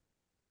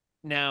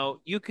 Now,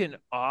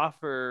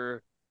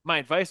 my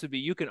advice would be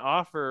you can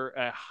offer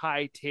a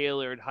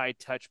high-tailored,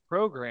 high-touch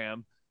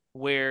program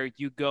where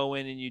you go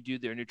in and you do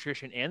their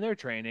nutrition and their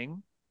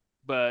training,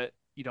 but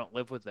you don't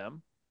live with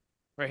them.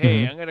 Or,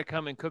 hey, I'm going to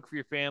come and cook for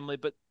your family,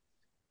 but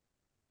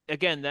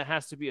again, that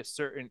has to be a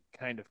certain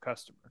kind of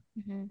customer,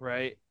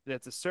 right?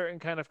 That's a certain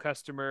kind of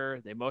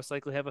customer. They most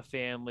likely have a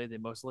family. They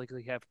most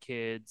likely have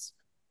kids.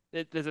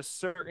 There's a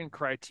certain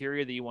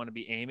criteria that you want to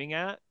be aiming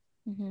at,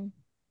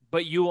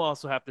 but you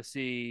also have to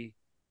see,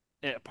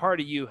 a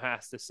part of you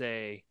has to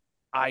say,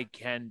 I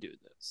can do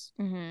this.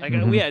 Like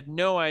we had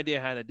no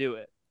idea how to do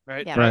it,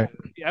 right? Yeah. Right.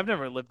 I've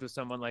never lived with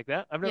someone like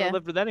that. I've never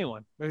lived with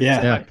anyone.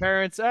 Yeah. My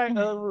parents,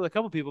 a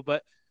couple people,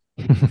 but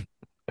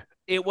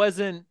it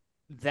wasn't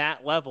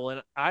that level.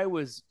 And I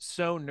was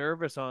so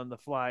nervous on the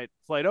flight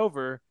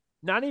over,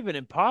 not even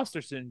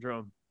imposter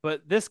syndrome,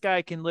 but this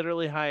guy can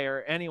literally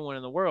hire anyone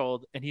in the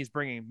world and he's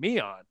bringing me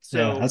on.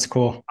 So yeah, that's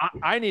cool.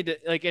 I need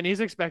to and he's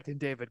expecting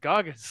David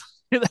Goggins.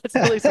 That's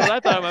at least what I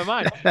thought in my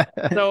mind.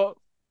 So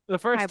the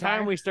first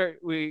time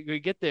we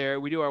get there,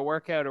 we do our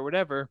workout or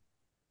whatever.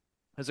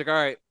 I was like, all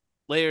right,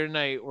 later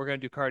tonight, we're going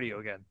to do cardio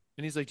again.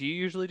 And he's like, do you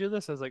usually do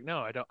this? I was like, no,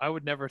 I don't. I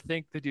would never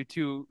think to do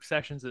 2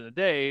 sessions in a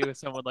day with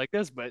someone like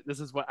this, but this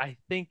is what I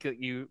think that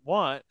you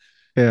want.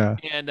 Yeah.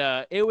 And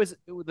it was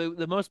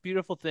the most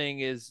beautiful thing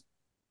is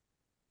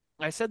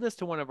I said this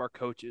to one of our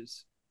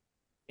coaches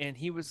and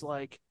he was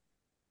like,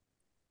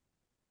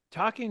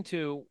 talking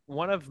to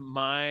one of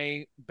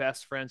my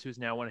best friends, who's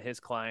now one of his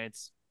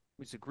clients,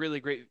 who's a really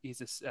great,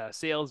 he's a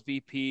sales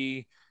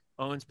VP,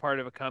 owns part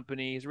of a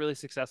company. He's a really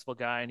successful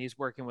guy and he's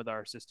working with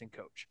our assistant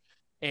coach.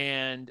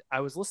 And I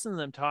was listening to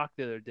them talk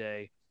the other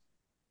day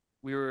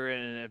we were in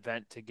an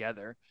event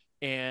together,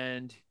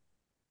 and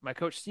my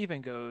coach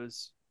Steven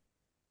goes,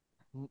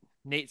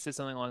 Nate says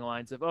something along the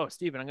lines of, "Oh,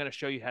 Steven, I'm going to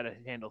show you how to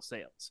handle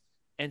sales."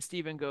 And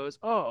Steven goes,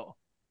 "Oh,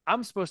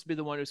 I'm supposed to be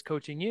the one who's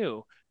coaching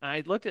you." And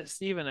I looked at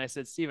Steven and I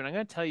said, "Steven, I'm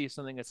going to tell you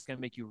something that's going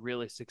to make you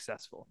really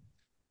successful.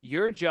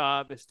 Your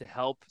job is to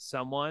help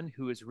someone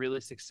who is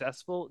really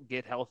successful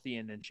get healthy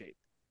and in shape.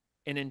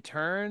 And in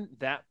turn,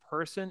 that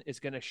person is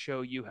going to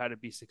show you how to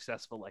be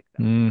successful like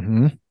that."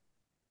 Mm-hmm.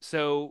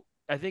 So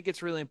I think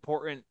it's really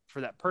important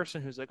for that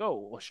person who's like,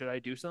 "Oh, well, should I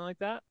do something like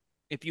that?"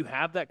 If you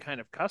have that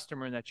kind of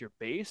customer and that's your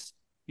base,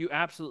 you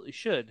absolutely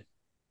should.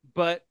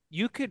 But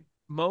you could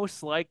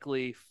most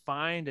likely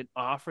find an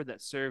offer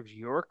that serves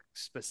your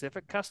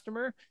specific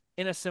customer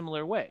in a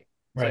similar way.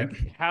 Right.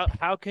 Like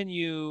how can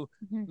you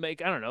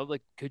make, I don't know,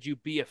 like could you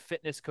be a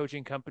fitness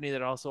coaching company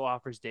that also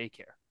offers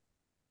daycare?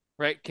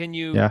 Right? Can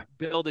you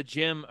build a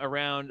gym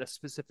around a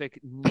specific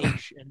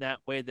niche in that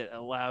way that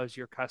allows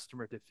your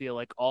customer to feel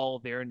like all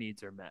their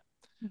needs are met?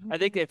 I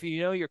think if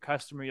you know your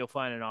customer, you'll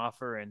find an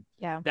offer, and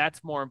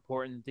that's more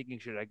important than thinking,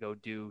 should I go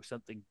do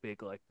something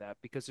big like that?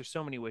 Because there's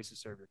so many ways to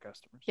serve your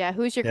customers. Yeah.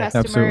 Who's your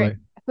customer? Absolutely.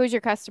 Who's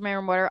your customer,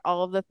 and what are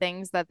all of the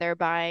things that they're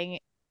buying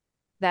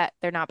that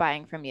they're not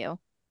buying from you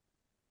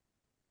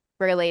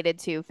related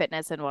to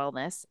fitness and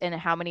wellness, and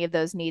how many of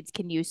those needs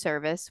can you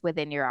service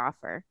within your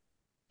offer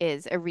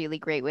is a really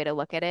great way to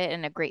look at it,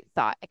 and a great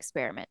thought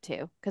experiment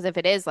too. Because if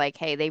it is like,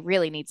 hey, they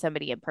really need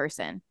somebody in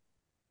person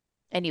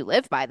and you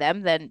live by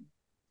them, then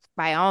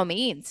by all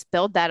means,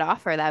 build that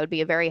offer. That would be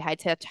a very high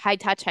touch, high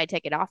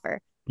ticket offer.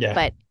 Yeah.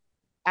 But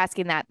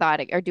asking that thought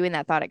or doing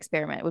that thought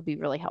experiment would be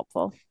really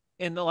helpful.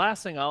 And the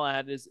last thing I'll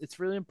add is it's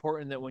really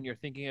important that when you're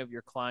thinking of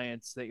your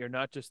clients, that you're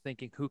not just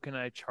thinking, who can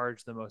I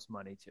charge the most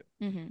money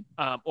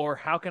to? Or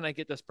how can I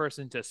get this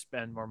person to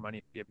spend more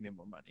money, give me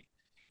more money?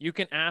 You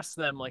can ask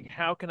them, like,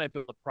 how can I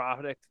build a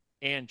product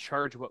and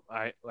charge what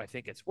I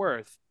think it's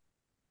worth?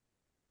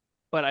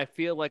 But I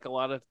feel like a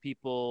lot of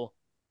people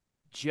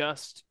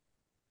just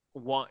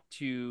want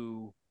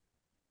to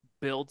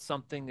build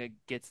something that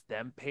gets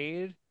them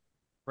paid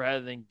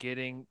rather than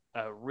getting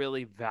a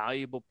really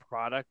valuable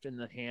product in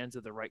the hands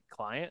of the right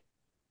client.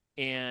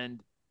 And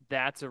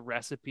that's a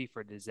recipe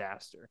for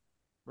disaster,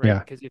 right? Yeah.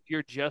 Because if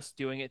you're just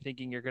doing it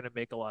thinking you're going to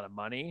make a lot of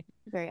money,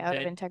 very out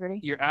of integrity.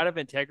 You're out of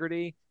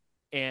integrity,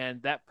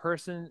 and that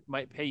person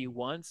might pay you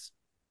once,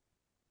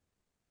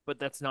 but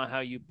that's not how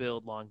you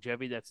build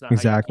longevity. That's not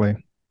exactly how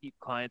you keep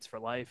clients for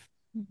life.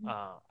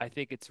 I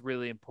think it's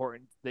really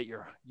important that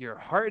your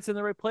heart's in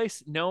the right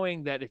place,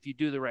 knowing that if you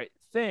do the right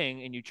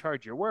thing and you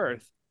charge your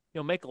worth,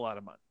 you'll make a lot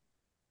of money.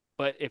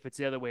 But if it's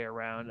the other way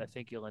around, I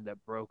think you'll end up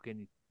broke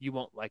and you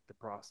won't like the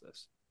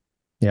process.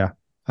 Yeah,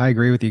 I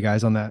agree with you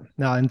guys on that.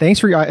 Now, and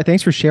thanks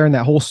for sharing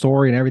that whole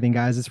story and everything,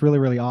 guys. It's really,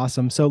 really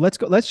awesome. So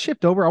let's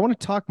shift over. I want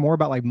to talk more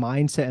about like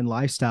mindset and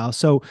lifestyle.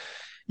 So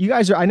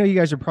I know you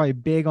guys are probably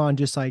big on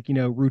just like,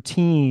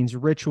 routines,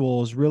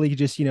 rituals, really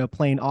just,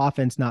 playing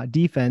offense, not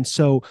defense.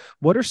 So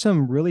what are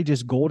some really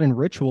just golden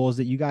rituals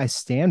that you guys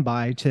stand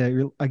by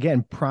to,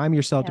 again, prime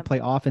yourself to play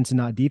offense and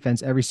not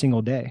defense every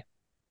single day?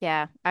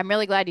 Yeah, I'm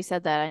really glad you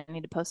said that. I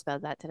need to post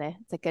about that today.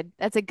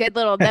 That's a good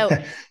little note,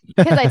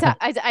 because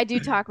I do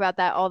talk about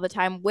that all the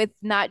time with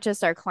not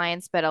just our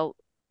clients, but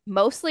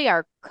mostly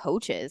our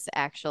coaches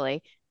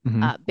actually,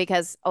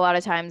 because a lot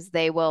of times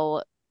they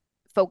will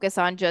focus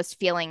on just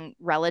feeling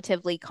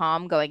relatively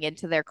calm going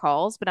into their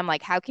calls. But I'm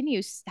like, how can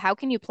you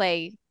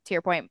play, to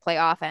your point, play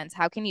offense?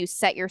 How can you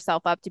set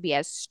yourself up to be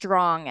as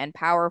strong and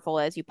powerful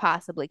as you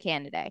possibly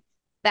can today?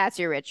 That's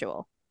your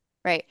ritual,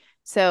 right?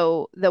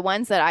 So the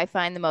ones that I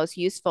find the most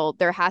useful,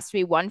 there has to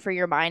be one for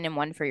your mind and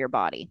one for your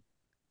body.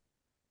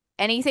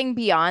 Anything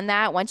beyond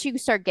that, once you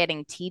start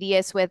getting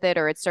tedious with it,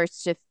 or it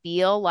starts to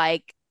feel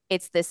like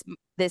it's this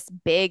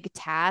big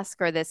task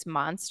or this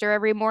monster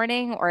every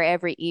morning or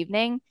every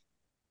evening,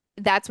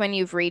 that's when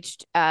you've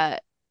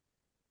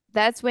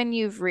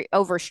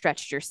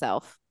overstretched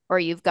yourself, or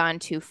you've gone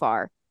too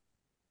far,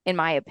 in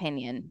my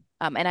opinion.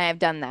 And I have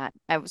done that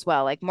as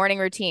well, like morning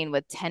routine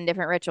with 10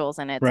 different rituals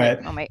in it.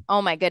 It's like,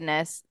 oh my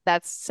goodness,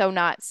 that's so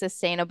not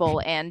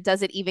sustainable. And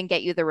does it even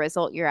get you the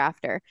result you're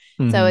after?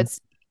 So it's,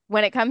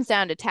 when it comes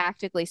down to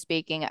tactically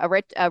speaking,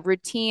 a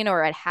routine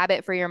or a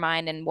habit for your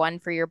mind and one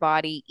for your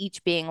body,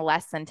 each being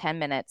less than 10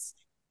 minutes,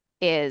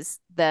 is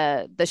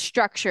the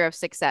structure of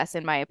success,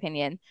 in my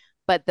opinion.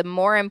 But the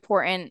more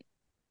important,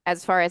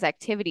 as far as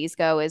activities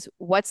go, is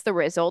what's the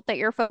result that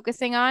you're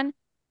focusing on.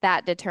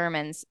 That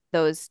determines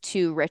those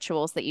two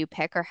rituals that you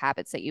pick or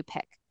habits that you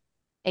pick.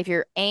 If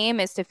your aim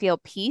is to feel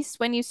peace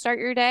when you start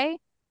your day,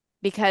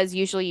 because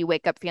usually you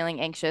wake up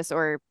feeling anxious,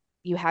 or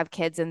you have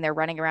kids and they're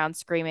running around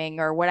screaming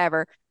or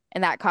whatever,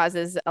 and that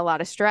causes a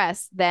lot of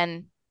stress,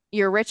 then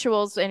your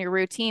rituals and your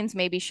routines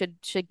maybe should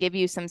give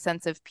you some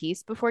sense of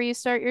peace before you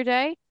start your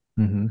day.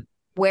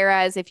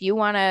 Whereas if you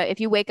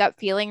wake up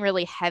feeling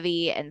really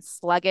heavy and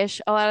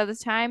sluggish a lot of the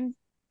time,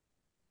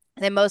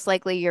 then most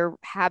likely your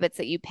habits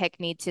that you pick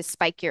need to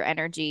spike your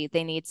energy.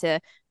 They need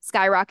to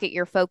skyrocket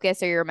your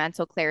focus or your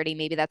mental clarity.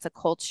 Maybe that's a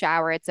cold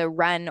shower, it's a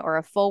run or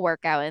a full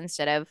workout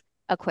instead of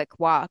a quick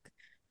walk,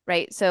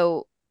 right?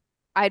 So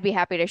I'd be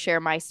happy to share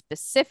my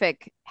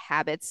specific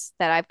habits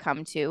that I've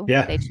come to.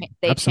 Yeah,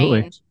 They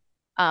absolutely. change.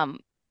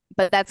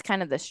 But that's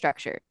kind of the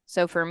structure.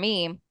 So for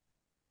me,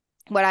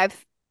 what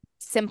I've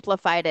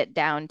simplified it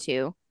down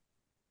to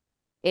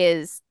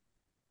is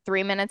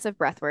 3 minutes of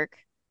breath work,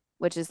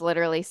 which is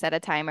literally set a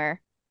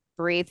timer,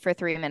 breathe for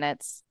 3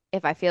 minutes.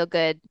 If I feel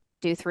good,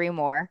 do three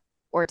more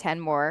or 10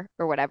 more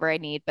or whatever I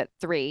need, but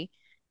three.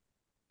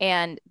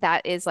 And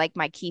that is like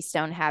my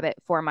keystone habit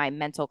for my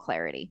mental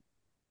clarity.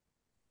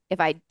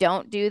 If I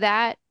don't do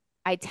that,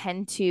 I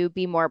tend to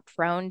be more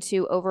prone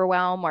to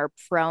overwhelm or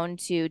prone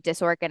to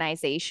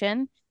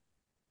disorganization.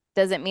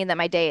 Doesn't mean that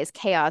my day is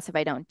chaos if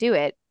I don't do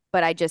it,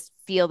 but I just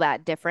feel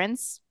that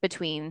difference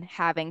between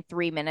having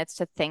 3 minutes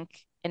to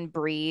think and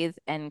breathe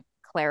and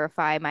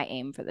clarify my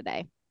aim for the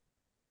day.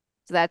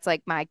 So that's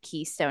like my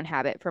keystone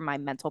habit for my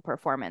mental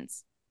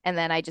performance. And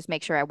then I just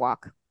make sure I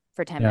walk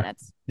for 10 Yeah.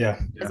 minutes.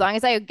 yeah, As long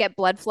as I get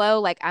blood flow,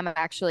 like I'm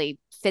actually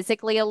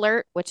physically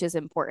alert, which is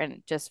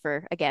important just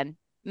for, again,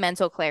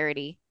 mental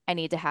clarity. I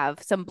need to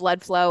have some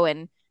blood flow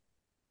and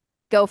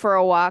go for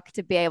a walk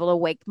to be able to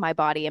wake my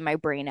body and my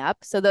brain up.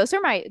 So those are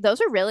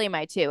really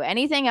my two.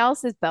 Anything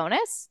else is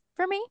bonus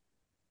for me.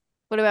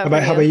 What about for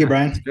how about you? you,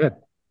 That's Brian?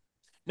 good.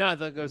 No, I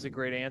thought that was a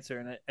great answer.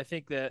 And I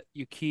think that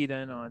you keyed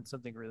in on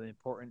something really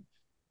important,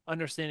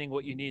 understanding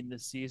what you need in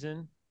this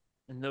season.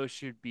 And those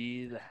should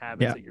be the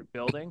habits Yeah. that you're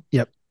building.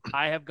 Yep.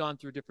 I have gone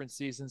through different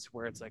seasons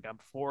where it's like I'm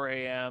 4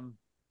 a.m.,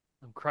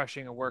 I'm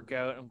crushing a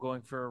workout, I'm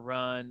going for a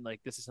run.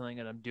 Like this is something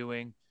that I'm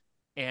doing.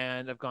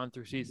 And I've gone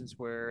through seasons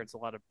where it's a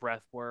lot of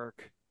breath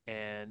work.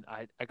 And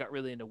I got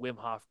really into Wim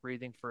Hof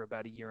breathing for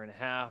about a year and a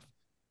half.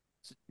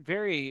 So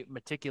very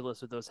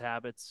meticulous with those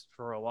habits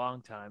for a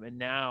long time. And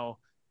now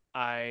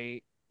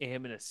I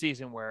am in a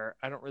season where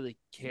I don't really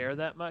care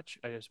that much.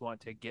 I just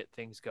want to get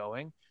things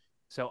going.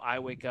 So I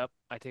wake up,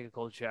 I take a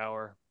cold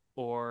shower,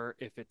 or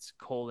if it's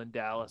cold in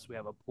Dallas, we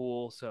have a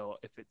pool. So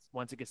if it's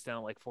once it gets down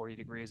to like 40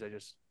 degrees, I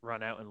just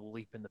run out and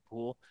leap in the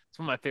pool. It's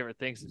one of my favorite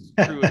things. It's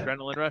true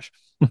adrenaline rush.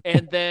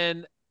 And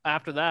then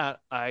after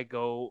that, I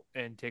go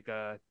and take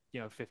a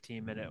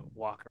 15-minute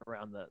walk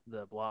around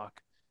the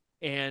block.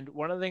 And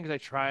one of the things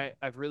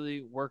I've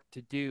really worked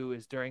to do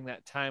is during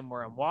that time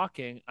where I'm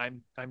walking,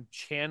 I'm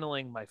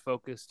channeling my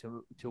focus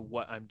to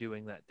what I'm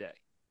doing that day.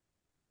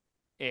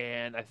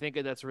 And I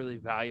think that's really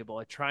valuable.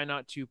 I try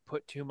not to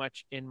put too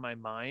much in my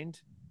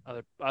mind,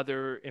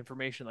 other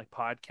information like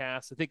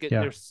podcasts. I think Yeah.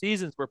 there's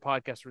seasons where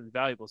podcasts are really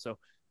valuable. So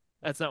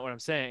that's not what I'm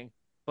saying.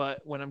 But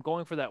when I'm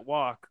going for that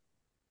walk,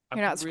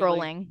 You're not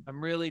scrolling.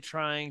 I'm really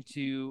trying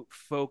to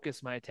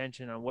focus my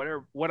attention on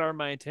what are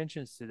my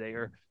intentions today,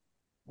 or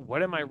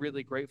what am I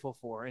really grateful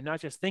for, and not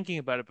just thinking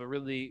about it, but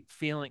really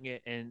feeling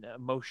it and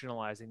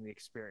emotionalizing the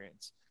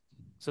experience,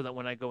 so that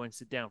when I go and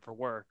sit down for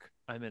work,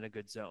 I'm in a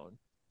good zone.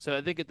 So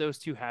I think that those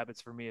two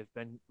habits for me have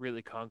been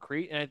really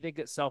concrete. And I think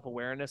that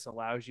self-awareness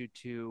allows you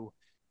to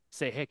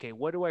say, hey, okay,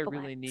 what do I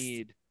really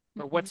need?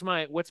 Or what's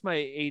my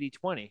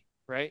 80-20,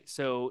 right?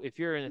 So if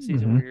you're in a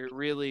season where you're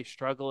really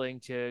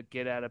struggling to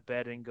get out of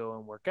bed and go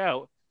and work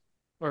out,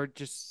 or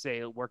just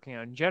say working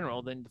out in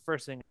general, then the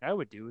first thing I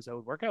would do is I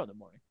would work out in the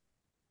morning.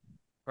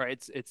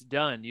 Right? It's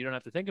done. You don't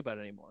have to think about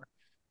it anymore.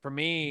 For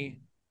me,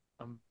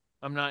 I'm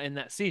not in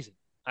that season.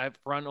 I've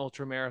run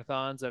ultra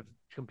marathons. I've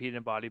competed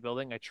in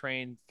bodybuilding. I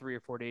train 3 or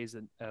 4 days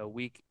a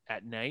week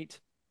at night.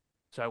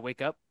 So I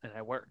wake up and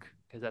I work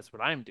because that's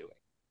what I'm doing.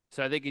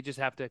 So I think you just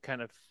have to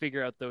kind of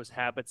figure out those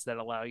habits that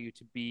allow you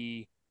to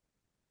be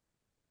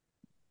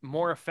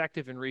more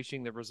effective in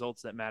reaching the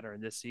results that matter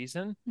in this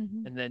season,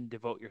 and then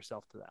devote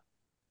yourself to that.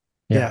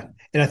 Yeah.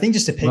 And I think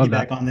just to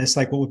piggyback on this,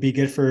 like what would be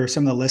good for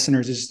some of the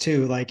listeners is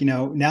too, like,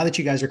 now that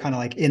you guys are kind of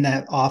like in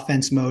that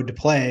offense mode to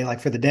play, like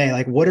for the day,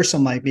 like what are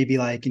some like maybe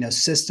like,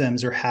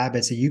 systems or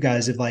habits that you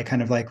guys have like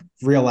kind of like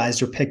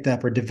realized or picked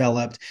up or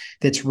developed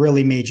that's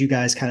really made you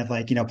guys kind of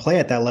like, play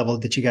at that level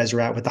that you guys are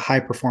at with the high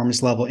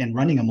performance level in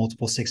running a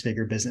multiple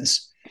six-figure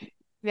business?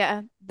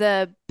 Yeah.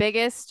 The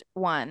biggest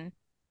one,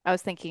 I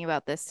was thinking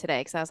about this today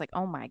because I was like,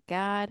 oh my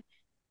God,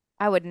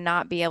 I would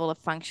not be able to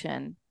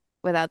function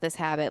without this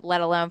habit, let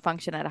alone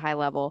function at a high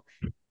level.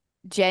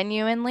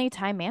 Genuinely,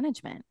 time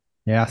management.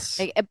 Yes.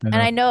 And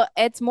I know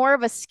it's more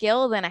of a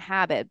skill than a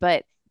habit,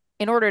 but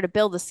in order to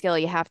build a skill,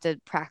 you have to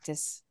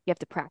practice. You have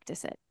to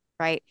practice it,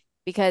 right?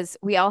 Because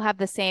we all have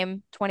the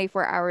same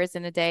 24 hours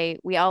in a day.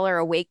 We all are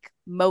awake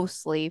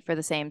mostly for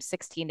the same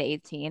 16 to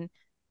 18,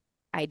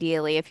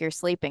 ideally, if you're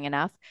sleeping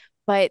enough.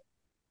 But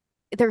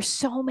there's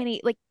so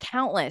many, like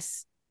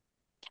countless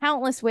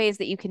ways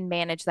that you can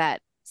manage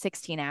that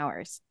 16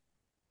 hours.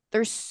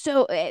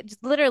 It's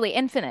literally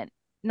infinite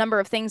number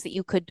of things that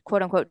you could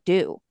quote unquote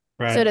do.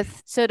 Right.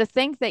 So to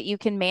think that you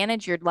can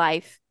manage your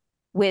life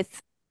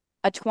with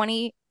a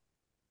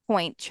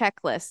 20-point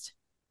checklist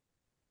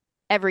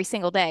every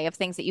single day of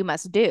things that you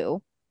must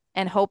do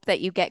and hope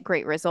that you get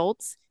great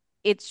results,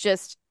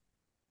 it's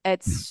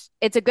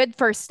a good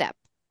first step.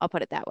 I'll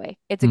put it that way.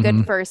 It's a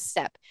good first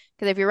step,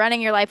 because if you're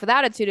running your life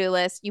without a to-do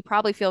list, you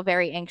probably feel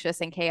very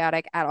anxious and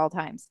chaotic at all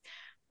times.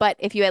 But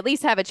if you at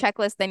least have a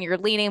checklist, then you're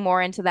leaning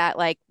more into that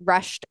like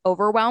rushed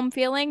overwhelm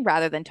feeling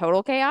rather than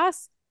total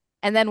chaos.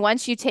 And then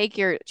once you take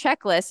your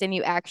checklist and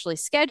you actually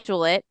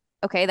schedule it,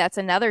 okay, that's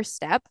another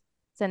step.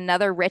 It's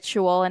another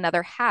ritual,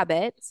 another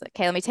habit. It's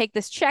okay, let me take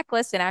this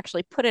checklist and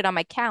actually put it on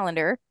my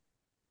calendar.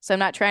 So I'm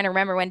not trying to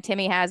remember when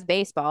Timmy has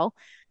baseball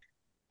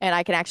and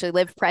I can actually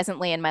live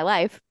presently in my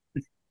life.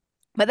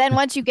 But then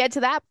once you get to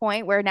that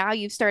point where now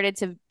you've started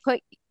to put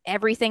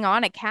everything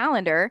on a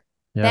calendar,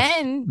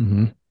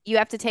 then you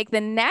have to take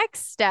the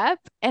next step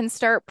and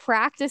start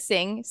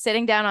practicing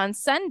sitting down on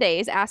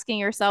Sundays, asking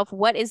yourself,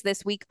 what is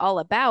this week all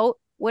about?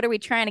 What are we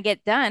trying to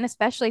get done,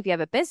 especially if you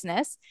have a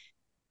business?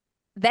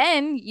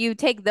 Then you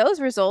take those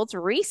results,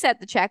 reset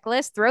the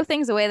checklist, throw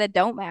things away that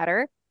don't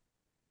matter,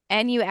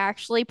 and you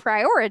actually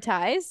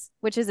prioritize,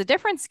 which is a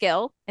different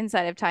skill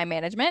inside of time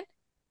management.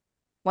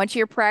 Once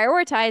you're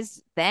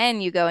prioritized,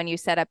 then you go and you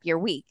set up your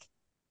week.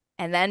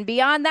 And then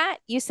beyond that,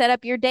 you set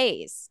up your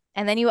days.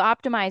 And then you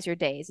optimize your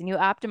days and you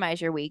optimize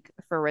your week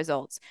for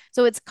results.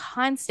 So it's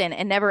constant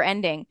and never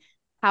ending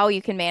how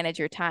you can manage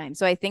your time.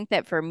 So I think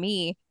that for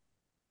me,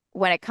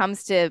 when it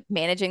comes to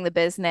managing the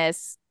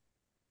business,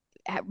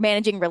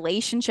 managing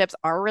relationships,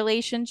 our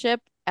relationship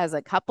as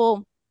a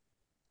couple,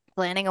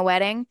 planning a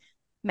wedding,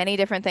 many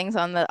different things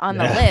on the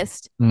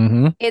list.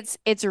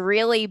 It's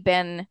really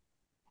been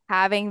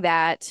having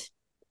that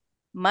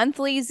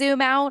monthly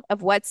zoom out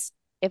of what's,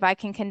 if I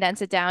can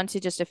condense it down to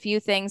just a few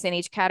things in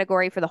each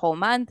category for the whole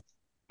month,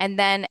 and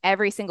then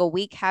every single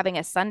week having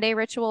a Sunday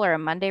ritual or a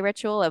Monday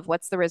ritual of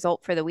what's the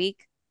result for the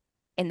week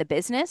in the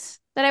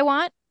business that I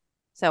want.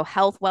 So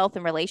health, wealth,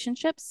 and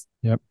relationships.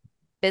 Yep.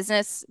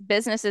 Business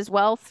is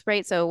wealth,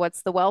 right? So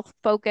what's the wealth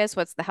focus?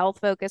 What's the health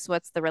focus?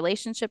 What's the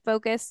relationship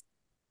focus?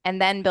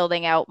 And then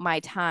building out my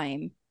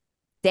time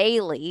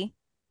daily.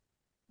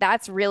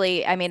 That's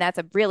really, I mean, that's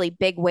a really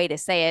big way to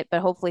say it,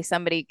 but hopefully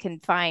somebody can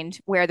find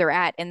where they're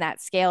at in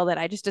that scale that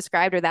I just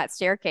described or that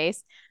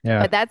staircase.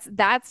 Yeah. But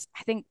that's,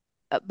 I think,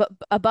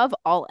 above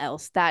all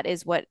else, that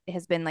is what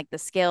has been like the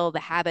skill,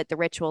 the habit, the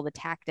ritual, the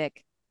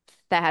tactic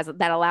that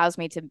allows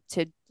me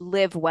to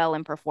live well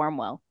and perform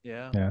well.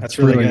 Yeah. That's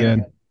really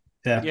good.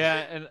 Yeah. Yeah.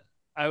 And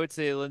I would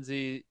say,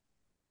 Lindsay,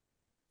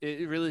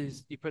 it really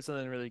is, you put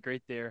something really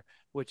great there,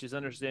 which is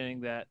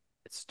understanding that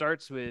it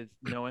starts with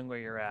knowing where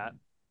you're at,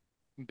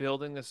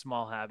 building the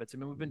small habits. I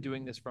mean, we've been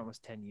doing this for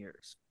almost 10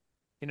 years.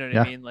 You know what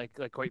I mean? Like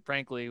quite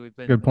frankly, we've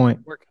been good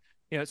point.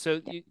 So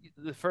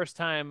the first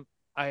time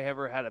I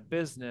ever had a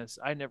business,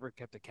 I never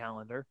kept a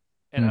calendar,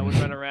 and I would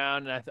run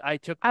around and I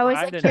took pride. I was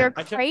like, you're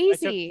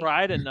crazy. I took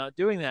pride in not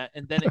doing that,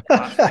 and then it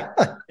cost me,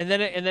 and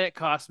then it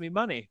cost me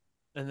money.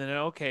 And then,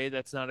 okay,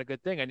 that's not a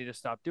good thing. I need to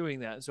stop doing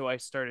that. So I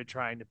started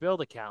trying to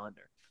build a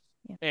calendar.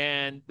 Yeah.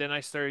 And then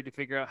I started to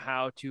figure out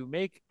how to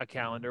make a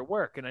calendar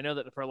work. And I know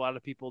that for a lot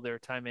of people, their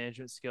time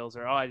management skills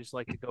are, I just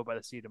like to go by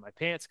the seat of my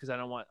pants because I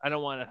don't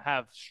want to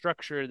have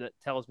structure that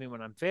tells me when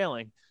I'm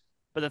failing.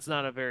 But that's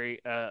not a very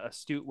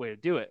astute way to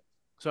do it.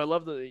 So I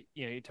love that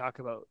you talk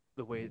about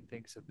the way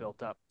things have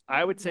built up.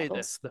 I would say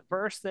this: the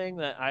first thing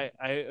that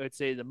I would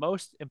say the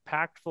most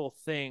impactful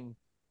thing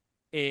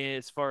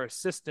as far as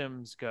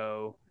systems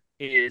go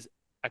is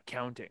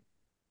accounting.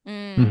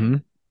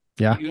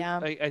 Yeah.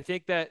 I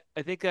think that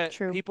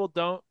True. people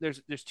don't.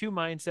 There's two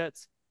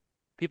mindsets.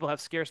 People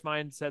have scarce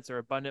mindsets or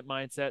abundant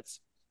mindsets.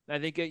 And I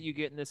think that you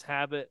get in this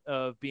habit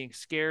of being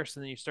scarce,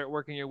 and then you start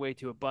working your way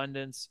to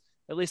abundance.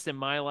 At least in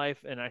my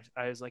life, and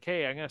I was like,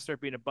 hey, I'm gonna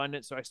start being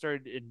abundant. So I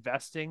started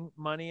investing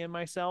money in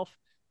myself.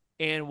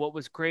 And what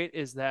was great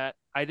is that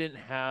I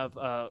didn't have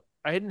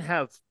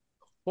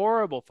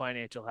horrible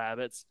financial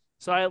habits.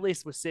 So I at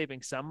least was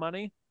saving some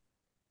money.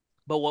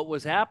 But what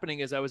was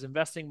happening is I was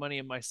investing money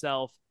in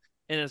myself.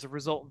 And as a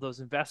result of those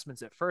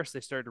investments, at first, they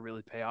started to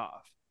really pay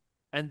off.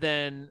 And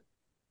then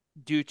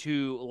due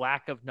to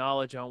lack of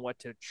knowledge on what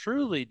to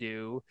truly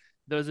do,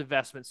 those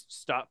investments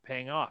stopped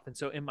paying off. And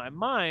so in my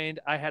mind,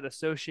 I had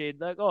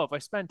associated like, oh, if I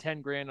spend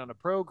 10 grand on a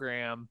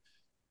program,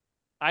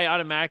 I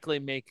automatically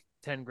make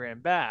 10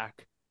 grand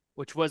back,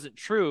 which wasn't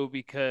true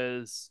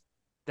because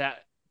that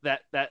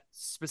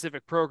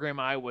specific program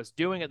I was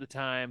doing at the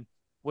time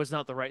was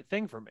not the right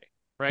thing for me.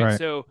 Right.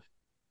 So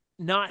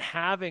not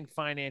having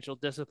financial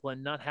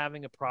discipline, not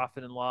having a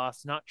profit and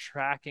loss, not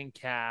tracking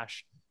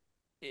cash,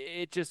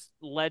 it just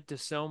led to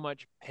so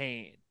much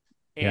pain.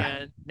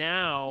 And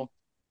now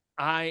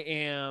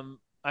I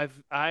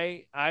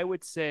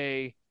would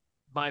say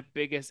my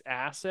biggest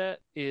asset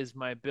is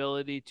my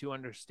ability to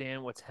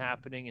understand what's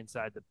happening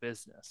inside the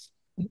business.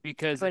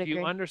 Because if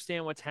you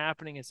understand what's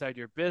happening inside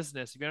your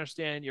business, if you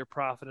understand your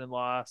profit and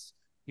loss,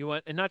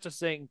 and not just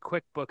saying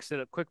QuickBooks, set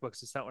up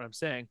QuickBooks, it's not what I'm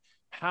saying.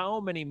 How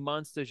many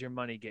months does your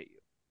money get you?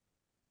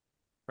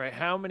 Right?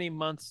 How many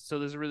months? So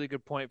there's a really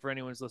good point for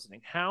anyone who's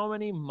listening. How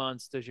many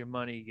months does your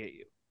money get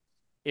you?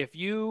 If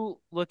you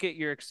look at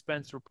your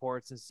expense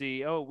reports and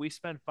see, oh, we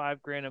spend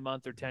 $5,000 a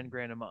month or 10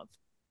 grand a month.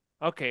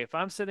 Okay, if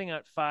I'm sitting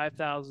at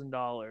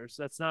 $5,000,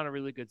 that's not a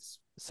really good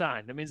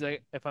sign. That means that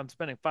if I'm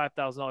spending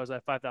 $5,000, I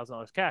have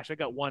 $5,000 cash. I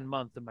got 1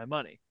 month of my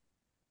money,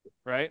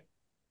 right?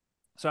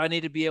 So I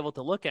need to be able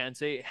to look at and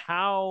say,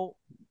 how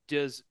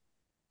do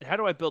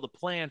I build a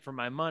plan for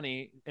my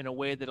money in a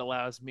way that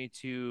allows me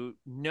to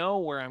know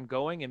where I'm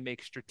going and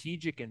make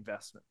strategic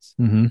investments?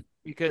 Mm-hmm.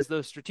 Because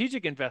those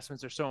strategic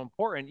investments are so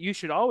important. You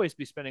should always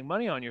be spending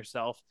money on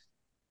yourself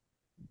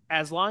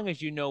as long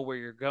as you know where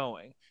you're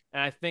going.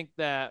 And I think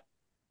that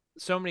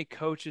so many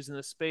coaches in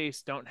the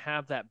space don't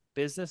have that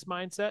business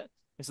mindset.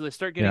 And so they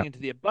start getting into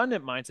the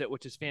abundant mindset,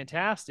 which is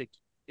fantastic.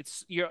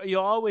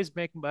 You'll always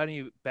make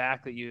money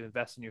back that you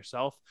invest in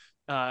yourself.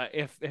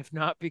 If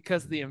not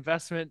because of the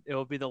investment, it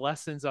will be the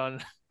lessons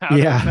on how to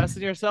invest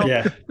in yourself.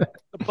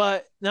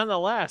 But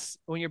nonetheless,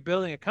 when you're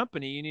building a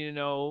company, you need to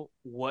know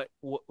what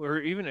or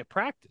even a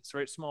practice,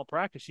 right? Small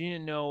practice. You need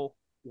to know,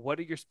 what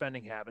are your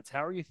spending habits?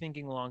 How are you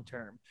thinking long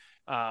term?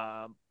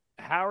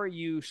 How are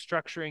you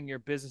structuring your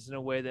business in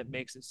a way that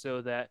makes it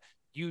so that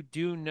you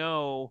do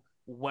know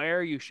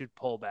where you should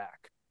pull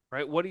back,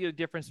 right? What are the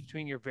difference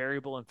between your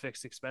variable and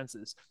fixed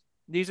expenses?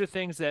 These are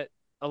things that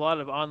a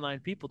lot of online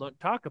people don't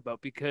talk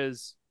about,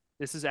 because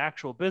this is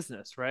actual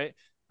business, right?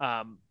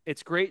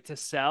 It's great to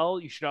sell.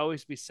 You should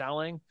always be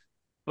selling,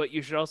 but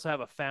you should also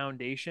have a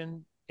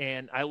foundation.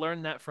 And I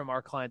learned that from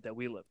our client that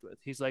we lived with.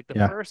 He's like,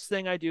 the first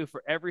thing I do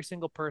for every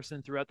single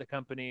person throughout the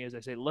company is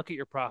I say, look at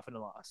your profit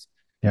and loss.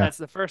 That's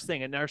the first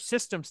thing. And our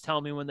systems tell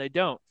me when they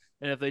don't.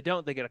 And if they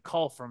don't, they get a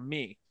call from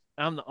me.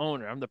 I'm the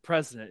owner. I'm the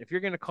president. If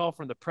you're going to call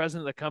from the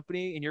president of the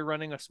company and you're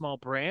running a small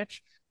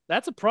branch,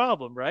 that's a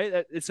problem,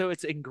 right? So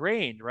it's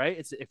ingrained,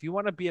 right? If you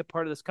want to be a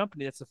part of this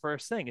company, that's the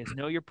first thing, is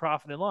know your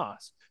profit and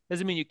loss.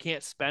 Doesn't mean you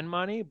can't spend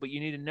money, but you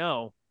need to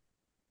know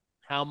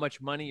how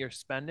much money you're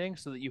spending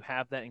so that you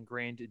have that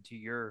ingrained into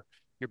your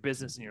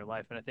business and your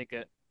life. And I think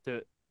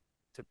to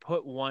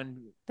put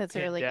one that's a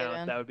really down, good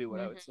one. that would be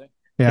what I would say.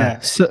 Yeah.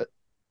 So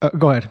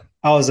go ahead.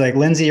 I was like,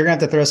 Lindsay, you're gonna have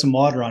to throw some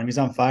water on him. He's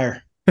on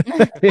fire.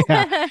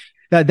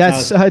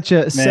 That's such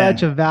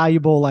a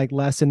valuable like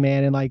lesson,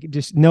 man. And like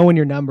just knowing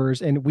your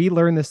numbers. And we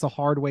learned this the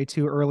hard way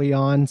too early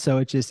on. So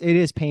it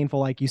is painful,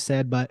 like you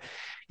said, but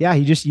yeah,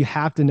 you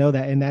have to know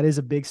that. And that is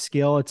a big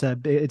skill.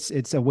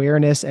 It's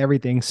awareness,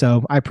 everything.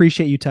 So I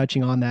appreciate you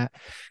touching on that.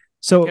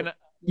 So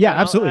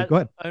absolutely. Go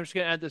ahead. I'm just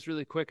going to add this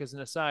really quick as an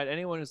aside.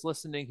 Anyone who's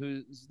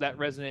listening that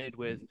resonated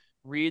with,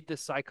 read The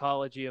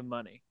Psychology of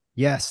Money.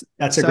 Yes,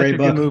 that's a great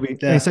book. Good movie.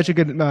 Yeah. It's such a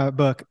good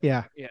book.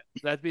 Yeah,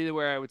 that'd be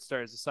where I would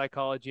start, is The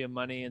Psychology of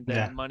Money, and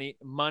then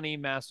Money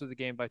Master the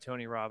Game by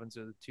Tony Robbins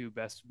are the two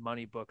best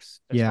money books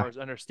as far as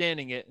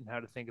understanding it and how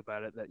to think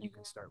about it that you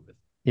can start with.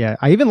 Yeah,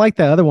 I even like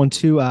the other one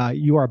too.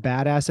 You Are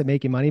Badass at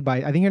Making Money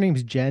by, I think her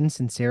name's Jen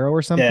Sincero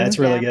or something. Yeah, it's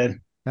really good.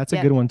 That's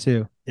a good one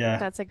too. Yeah,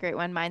 that's a great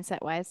one,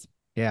 mindset wise.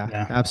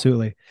 Yeah,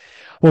 absolutely.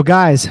 Well,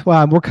 guys,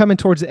 we're coming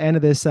towards the end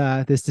of this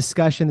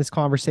discussion, this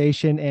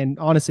conversation, and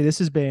honestly, this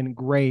has been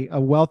great. A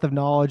wealth of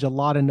knowledge, a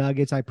lot of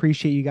nuggets. I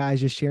appreciate you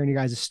guys just sharing your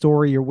guys'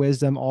 story, your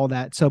wisdom, all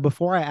that. So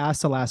before I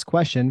ask the last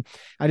question,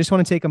 I just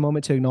want to take a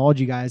moment to acknowledge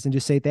you guys and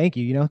just say thank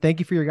you. Thank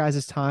you for your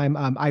guys' time.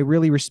 I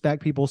really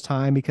respect people's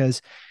time,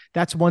 because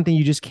that's one thing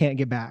you just can't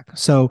get back.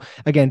 So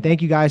again,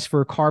 thank you guys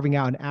for carving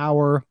out an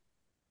hour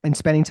and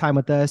spending time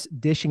with us,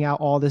 dishing out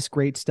all this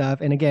great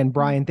stuff. And again,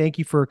 Brian, thank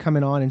you for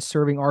coming on and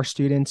serving our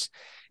students.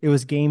 It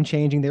was game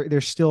changing.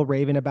 They're still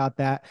raving about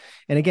that.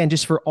 And again,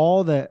 just for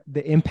all the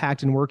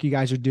impact and work you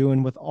guys are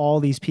doing with all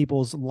these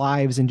people's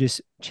lives and just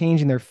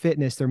changing their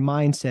fitness, their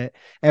mindset,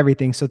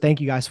 everything. So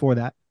thank you guys for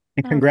that.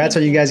 And congrats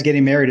on you guys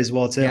getting married as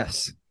well too.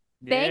 Yes.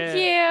 Thank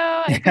you.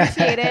 I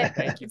appreciate it.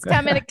 Thank you. It's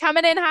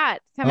coming in hot.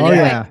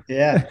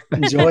 Yeah.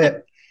 Enjoy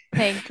it.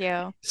 Thank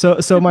you.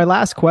 So my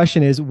last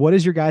question is, what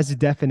is your guys'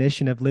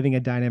 definition of living a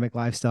dynamic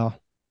lifestyle?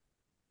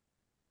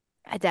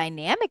 A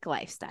dynamic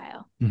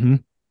lifestyle. Mm-hmm.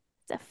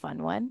 It's a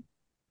fun one.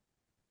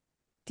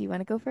 Do you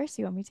want to go first?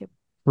 Do you want me to?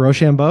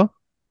 Rochambeau?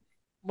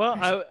 Well,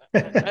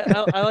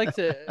 I like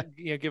to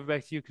give it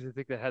back to you, because I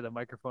think that had the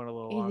microphone a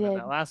little long on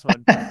that last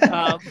one.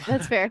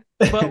 That's fair.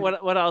 But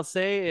what I'll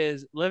say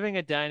is, living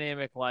a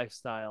dynamic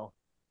lifestyle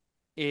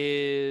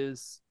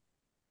is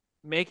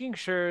making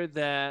sure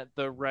that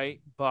the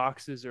right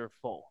boxes are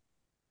full.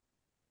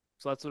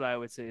 So that's what I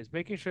would say, is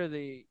making sure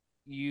that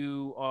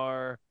you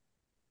are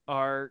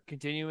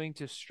continuing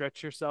to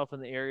stretch yourself in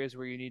the areas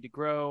where you need to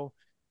grow,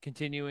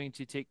 continuing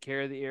to take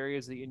care of the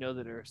areas that you know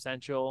that are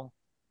essential,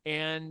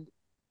 and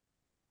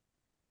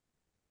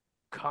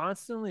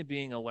constantly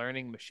being a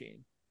learning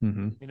machine.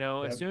 Mm-hmm.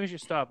 As soon as you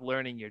stop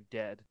learning, you're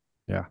dead.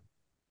 Yeah.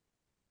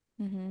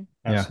 Mm-hmm.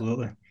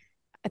 Absolutely.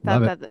 I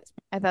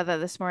thought that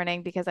this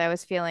morning, because I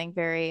was feeling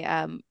very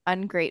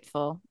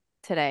ungrateful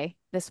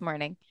this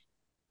morning.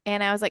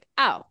 And I was like,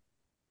 oh,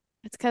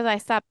 it's because I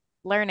stopped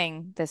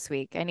learning this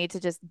week. I need to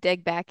just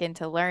dig back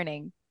into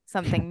learning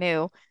something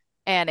new.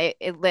 And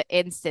it lit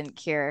instant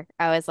cure.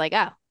 I was like,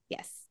 oh,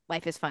 yes,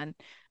 life is fun.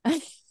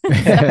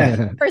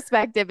 So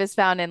perspective is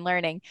found in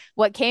learning.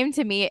 What came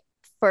to me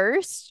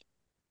first,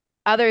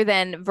 other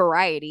than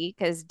variety,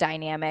 because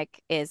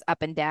dynamic is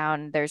up and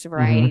down, there's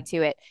variety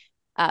to it.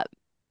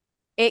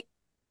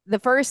 The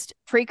first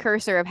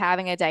precursor of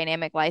having a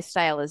dynamic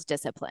lifestyle is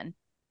discipline.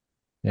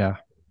 Yeah.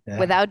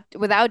 Yeah.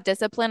 Without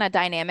discipline, a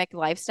dynamic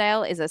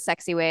lifestyle is a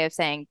sexy way of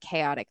saying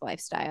chaotic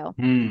lifestyle,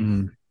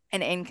 Mm.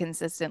 an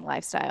inconsistent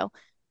lifestyle.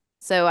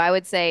 So I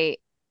would say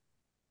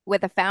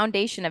with a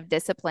foundation of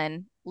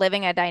discipline,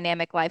 living a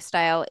dynamic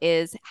lifestyle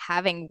is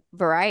having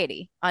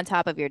variety on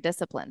top of your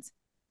disciplines.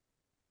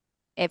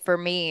 For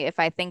me, if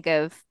I think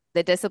of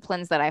the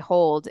disciplines that I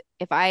hold,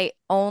 if I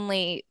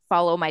only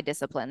follow my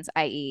disciplines,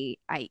 i.e.,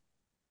 I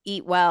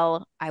eat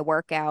well, I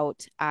work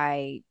out,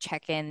 I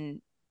check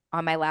in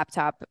on my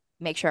laptop,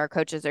 make sure our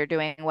coaches are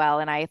doing well,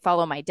 and I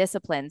follow my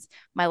disciplines,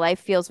 my life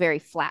feels very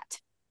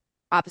flat,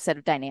 opposite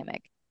of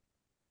dynamic.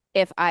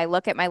 If I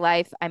look at my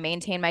life, I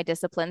maintain my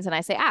disciplines and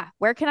I say,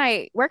 where can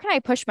I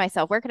push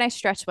myself? Where can I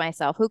stretch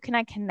myself? Who can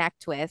I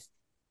connect with?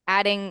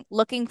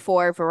 Looking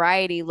for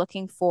variety,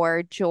 looking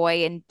for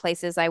joy in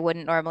places I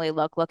wouldn't normally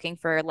look, looking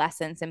for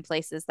lessons in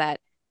places that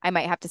I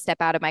might have to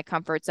step out of my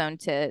comfort zone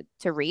to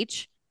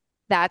reach.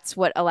 That's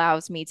what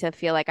allows me to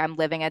feel like I'm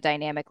living a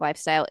dynamic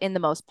lifestyle in the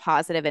most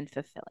positive and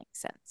fulfilling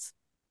sense.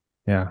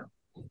 Yeah.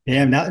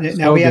 Yeah. Now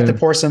So we have to good.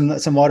 pour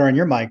some water on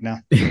your mic now.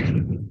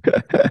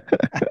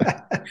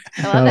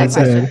 I love that That's a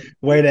question.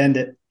 way to end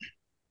it.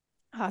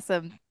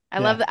 Awesome. I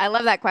Yeah.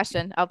 love that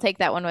question. I'll take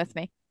that one with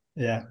me.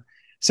 Yeah.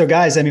 So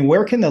guys, I mean,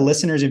 where can the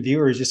listeners and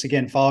viewers just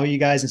again follow you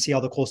guys and see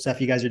all the cool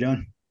stuff you guys are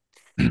doing?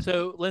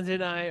 So Lindsay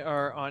and I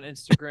are on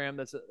Instagram.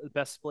 That's the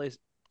best place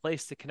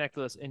to connect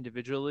with us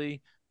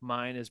individually.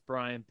 Mine is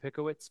Brian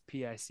Pickowicz,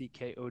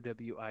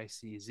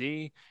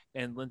 Pickowicz,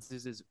 and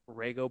Lindsay's is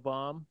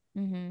Regobomb.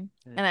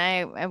 Mm-hmm.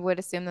 And I would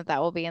assume that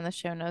will be in the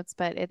show notes,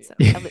 but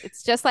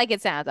it's just like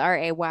it sounds,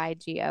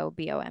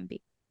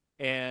 RAYGOBOMB.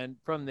 And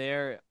from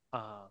there,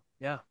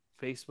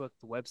 Facebook,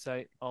 the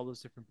website, all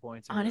those different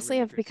points. Honestly,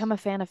 I've become a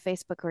fan of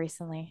Facebook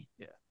recently.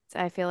 Yeah. So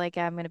I feel like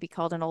I'm going to be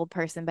called an old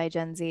person by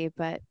Gen Z,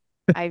 but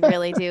I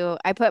really do.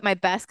 I put my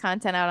best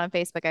content out on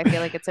Facebook. I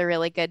feel like it's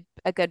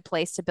a good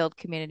place to build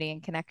community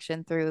and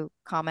connection through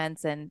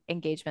comments and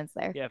engagements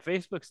there. Yeah,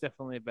 Facebook's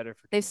definitely better.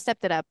 They've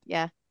stepped it up.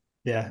 Yeah.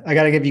 Yeah. I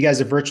got to give you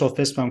guys a virtual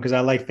fist bump because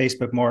I like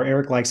Facebook more.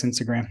 Eric likes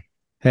Instagram.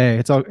 Hey,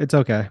 it's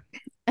okay.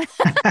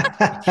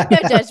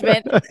 No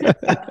judgment.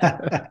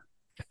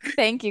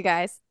 Thank you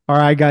guys. All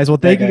right, guys. Well,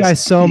 thank you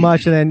guys so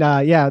much. And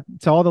then,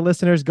 to all the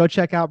listeners, go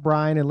check out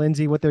Brian and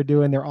Lindsay, what they're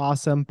doing. They're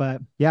awesome.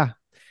 But yeah,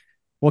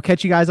 we'll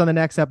catch you guys on the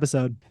next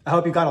episode. I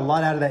hope you got a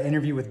lot out of that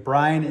interview with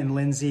Brian and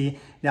Lindsay.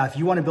 Now, if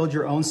you want to build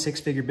your own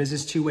six-figure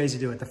business, 2 ways to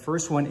do it. The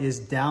first one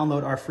is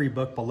download our free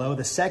book below.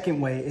 The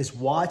second way is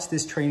watch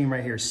this training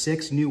right here,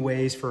 6 new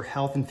ways for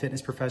health and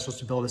fitness professionals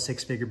to build a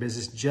six-figure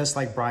business, just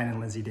like Brian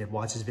and Lindsay did.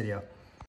 Watch this video.